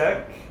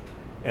sick,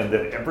 and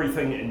that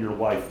everything in your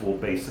life will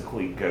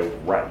basically go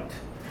right.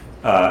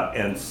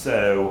 And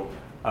so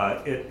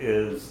it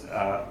is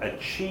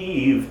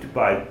achieved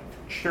by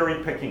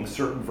cherry picking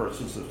certain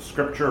verses of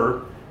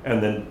Scripture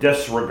and then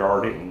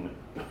disregarding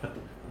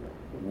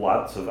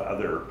lots of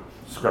other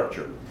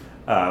Scripture.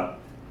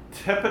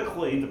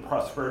 Typically, the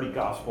prosperity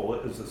gospel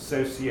is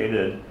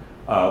associated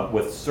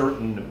with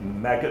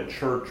certain mega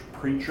church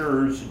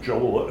preachers.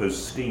 Joel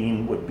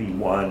Osteen would be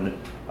one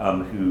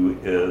who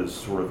is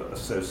sort of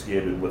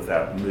associated with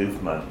that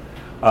movement.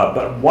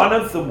 But one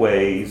of the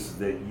ways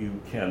that you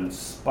can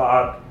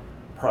spot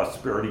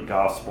prosperity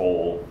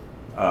gospel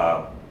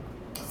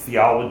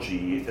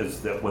theology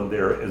is that when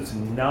there is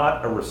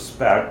not a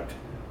respect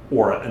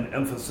or an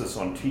emphasis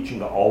on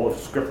teaching all of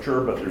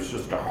Scripture, but there's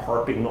just a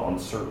harping on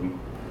certain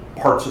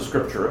parts of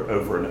Scripture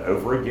over and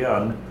over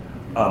again.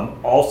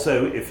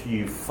 Also, if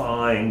you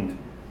find,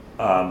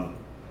 well,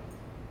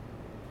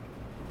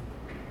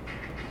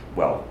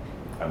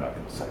 I'm not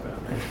going to say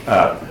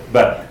that,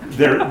 but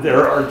there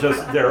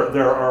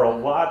are a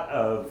lot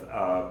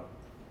of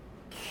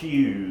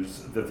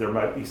cues that there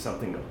might be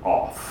something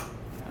off.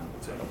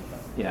 So.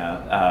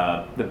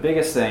 Yeah, the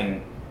biggest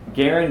thing,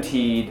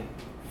 guaranteed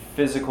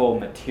physical,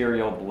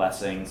 material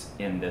blessings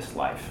in this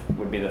life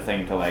would be the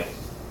thing to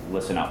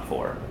listen up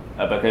for,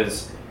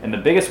 because. And the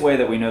biggest way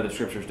that we know the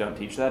Scriptures don't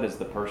teach that is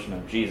the person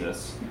of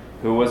Jesus,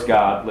 who was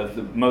God, lived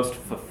the most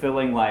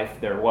fulfilling life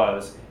there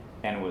was,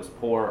 and was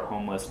poor,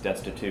 homeless,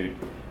 destitute,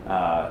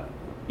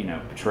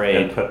 betrayed,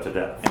 and put to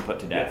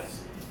death.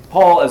 Yes.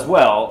 Paul as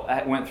well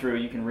went through,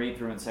 you can read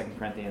through in 2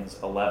 Corinthians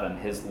 11,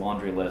 his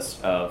laundry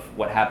list of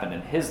what happened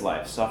in his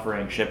life,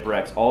 suffering,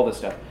 shipwrecks, all this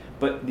stuff.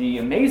 But the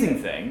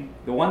amazing thing,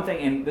 the one thing,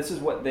 and this is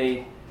what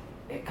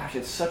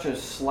it's such a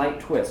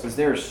slight twist, is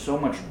there is so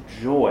much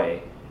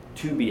joy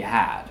to be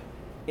had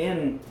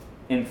in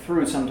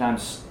through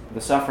sometimes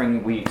the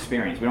suffering we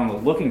experience. We don't go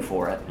looking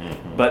for it,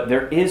 but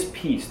there is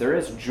peace, there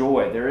is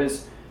joy, there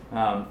is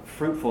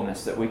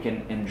fruitfulness that we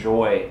can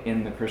enjoy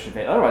in the Christian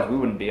faith. Otherwise, we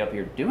wouldn't be up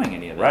here doing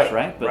any of this,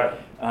 right? But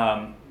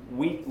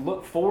we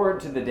look forward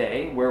to the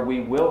day where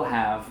we will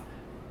have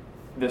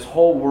this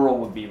whole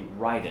world would be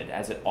righted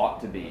as it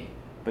ought to be.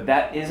 But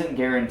that isn't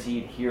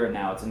guaranteed here and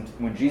now. It's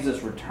when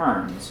Jesus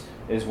returns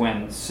is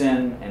when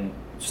sin and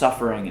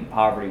suffering and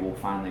poverty will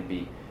finally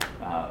be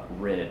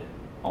rid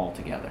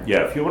altogether. Yeah,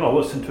 if you want to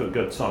listen to a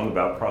good song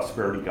about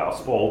prosperity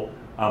gospel,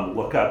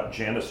 look up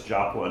Janis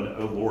Joplin,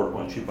 "Oh Lord,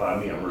 won't you buy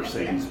me a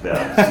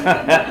Mercedes-Benz?"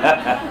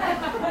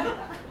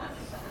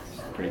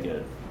 Pretty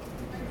good.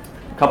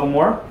 A couple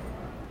more?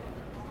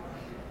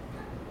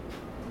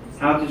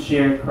 How to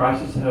share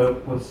Christ's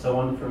hope with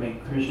someone from a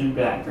Christian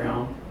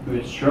background who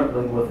is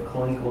struggling with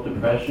clinical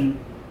depression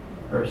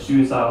or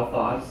suicidal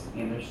thoughts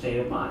in their state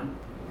of mind.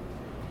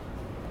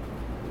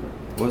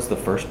 What was the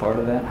first part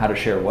of that? How to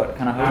share what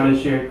kind of hope? How to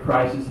share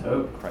Christ's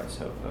hope. Christ's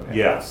hope, okay.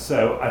 Yeah,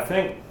 so I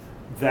think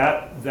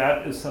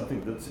that is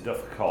something that's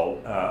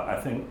difficult. I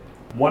think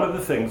one of the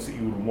things that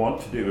you would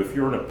want to do if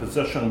you're in a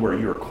position where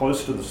you're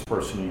close to this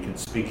person, you can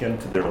speak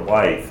into their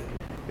life,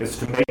 is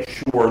to make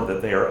sure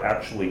that they are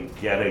actually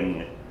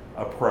getting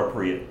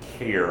appropriate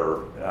care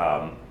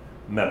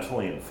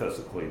mentally and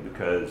physically,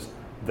 because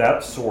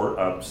that sort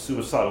of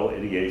suicidal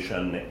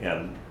ideation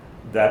and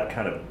that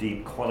kind of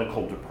deep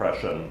clinical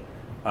depression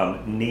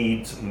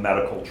needs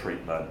medical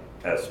treatment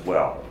as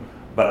well.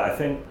 But I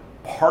think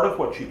part of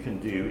what you can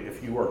do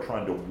if you are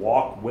trying to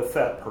walk with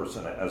that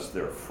person as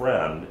their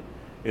friend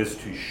is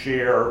to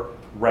share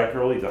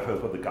regularly the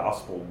hope of the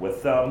gospel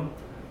with them,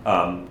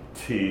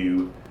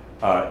 to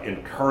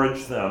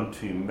encourage them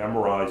to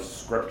memorize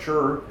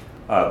Scripture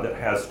that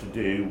has to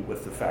do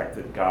with the fact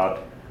that God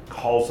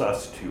calls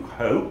us to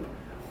hope,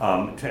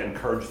 to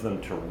encourage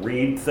them to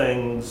read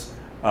things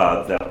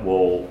that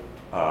will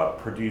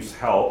produce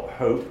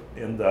hope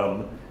in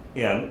them,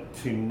 and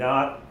to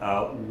not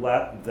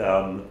let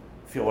them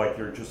feel like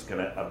you're just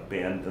going to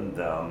abandon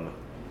them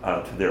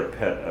to their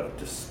pit of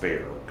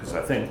despair. Because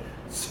I think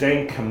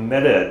staying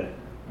committed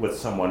with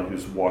someone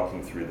who's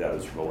walking through that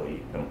is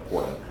really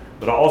important.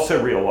 But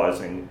also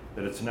realizing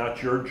that it's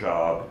not your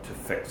job to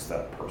fix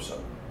that person.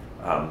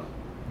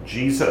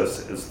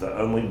 Jesus is the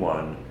only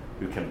one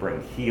who can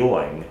bring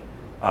healing,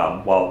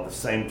 while at the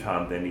same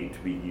time they need to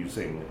be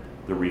using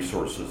the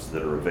resources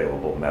that are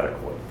available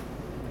medically.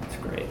 That's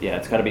great. Yeah,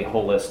 it's got to be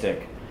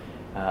holistic.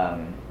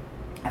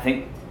 I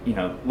think,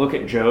 look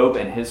at Job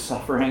and his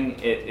suffering.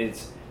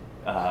 It's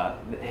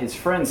his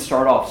friends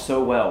start off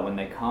so well when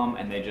they come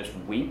and they just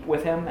weep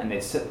with him and they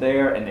sit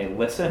there and they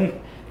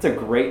listen. It's a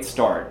great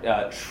start.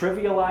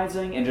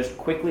 Trivializing and just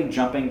quickly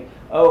jumping,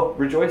 oh,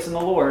 rejoice in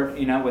the Lord,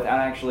 without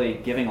actually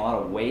giving a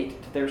lot of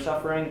weight to their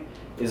suffering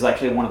is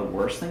actually one of the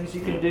worst things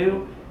you can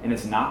do, and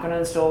it's not going to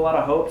instill a lot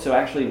of hope. So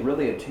actually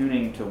really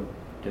attuning to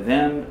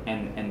them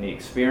and the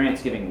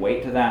experience, giving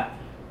weight to that.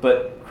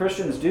 But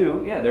Christians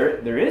do,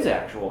 there is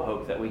actual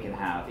hope that we can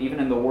have, even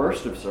in the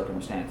worst of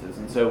circumstances.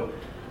 And so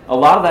a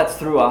lot of that's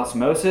through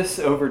osmosis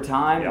over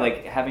time, Yeah.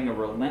 like having a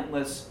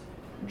relentless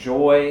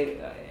joy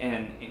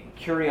and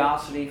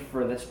curiosity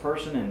for this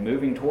person and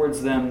moving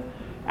towards them,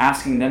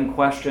 asking them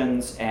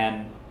questions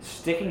and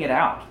sticking it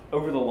out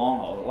over the long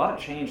haul. A lot of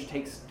change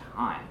takes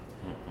time.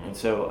 And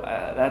so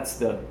that's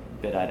the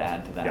bit I'd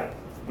add to that. Yeah.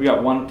 We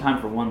got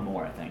time for one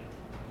more, I think.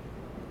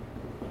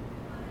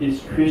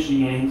 Is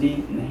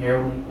Christianity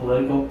inherently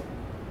political?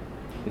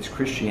 Is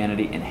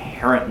Christianity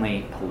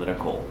inherently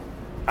political?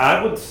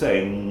 I would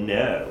say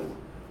no.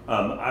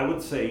 I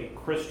would say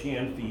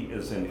Christianity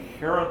is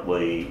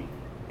inherently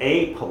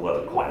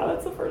apolitical. Wow,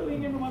 that's the first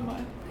thing in my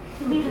mind.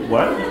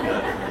 What?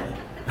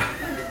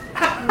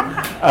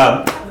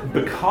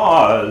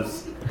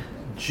 Because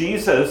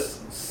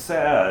Jesus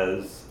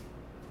says,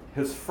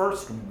 his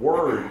first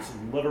words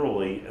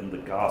literally in the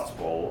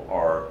gospel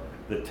are,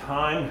 "The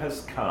time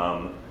has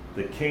come,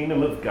 the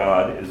kingdom of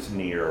God is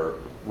near,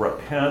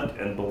 repent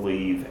and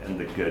believe in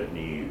the good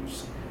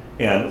news."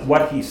 And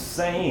what he's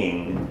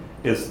saying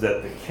is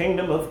that the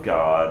kingdom of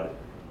God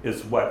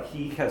is what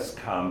he has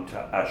come to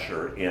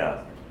usher in.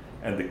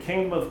 And the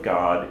kingdom of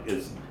God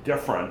is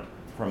different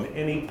from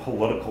any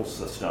political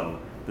system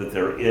that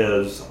there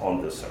is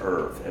on this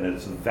earth. And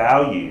its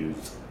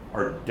values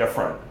are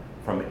different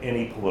from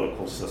any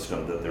political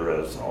system that there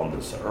is on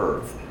this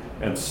earth.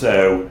 And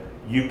so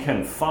you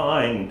can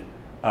find,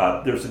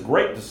 there's a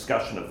great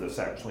discussion of this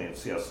actually in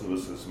C.S.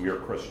 Lewis's Mere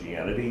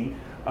Christianity,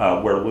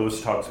 where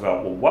Lewis talks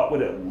about, well, what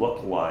would it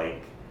look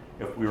like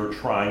if we were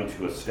trying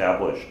to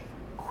establish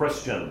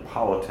Christian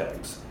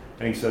politics?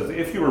 And he says,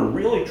 if you were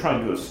really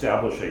trying to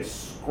establish a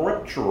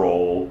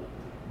scriptural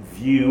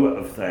view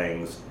of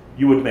things,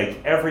 you would make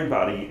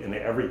everybody in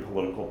every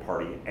political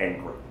party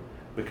angry,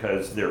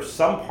 because there's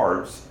some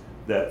parts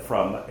that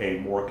from a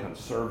more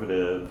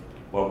conservative,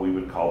 what we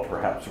would call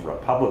perhaps a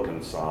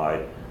Republican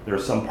side, there are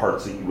some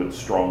parts that you would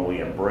strongly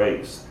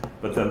embrace.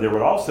 But then there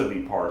would also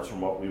be parts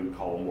from what we would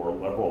call a more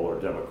liberal or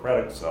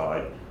democratic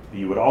side that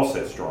you would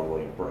also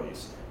strongly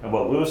embrace. And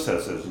what Lewis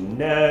says is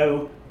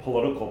no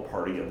political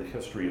party in the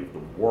history of the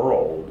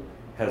world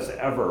has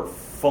ever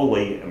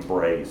fully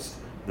embraced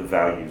the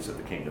values of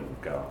the kingdom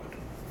of God.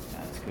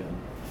 That's good.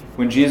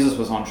 When Jesus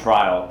was on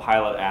trial,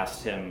 Pilate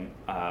asked him,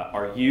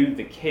 "Are you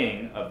the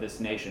king of this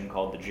nation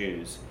called the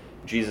Jews?"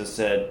 Jesus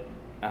said,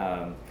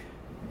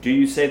 "Do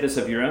you say this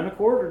of your own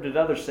accord, or did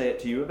others say it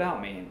to you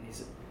about me?" And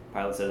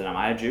Pilate said, "Am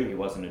I a Jew?" He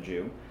wasn't a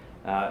Jew.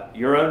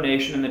 "Your own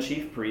nation and the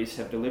chief priests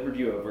have delivered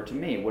you over to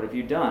me. What have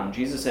you done?"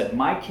 Jesus said,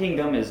 "My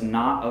kingdom is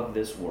not of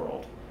this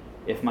world.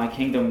 If my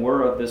kingdom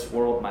were of this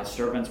world, my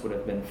servants would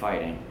have been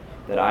fighting,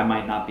 that I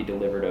might not be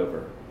delivered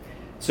over."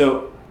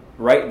 So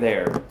right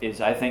there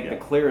is, I think, the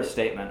clearest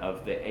statement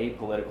of the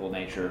apolitical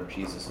nature of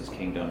Jesus'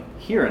 kingdom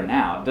here and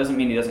now. It doesn't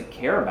mean he doesn't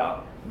care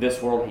about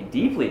this world. He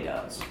deeply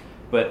does.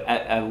 But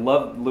I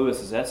love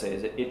Lewis's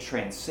essays. It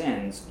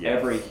transcends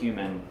every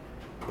human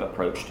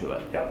approach to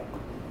it. Yeah.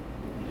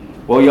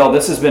 Well, y'all,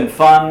 this has been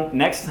fun.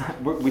 Next time,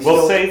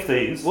 We'll save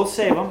these. We'll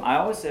save them. I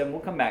always say them. We'll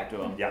come back to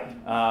them. Yeah.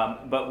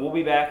 But we'll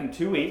be back in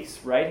 2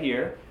 weeks right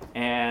here,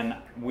 and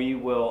we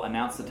will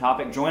announce the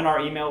topic. Join our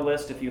email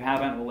list if you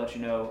haven't. We'll let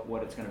you know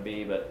what it's going to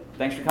be. But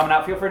thanks for coming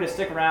out. Feel free to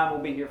stick around.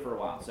 We'll be here for a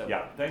while. So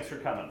Yeah. Thanks for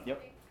coming.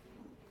 Yep.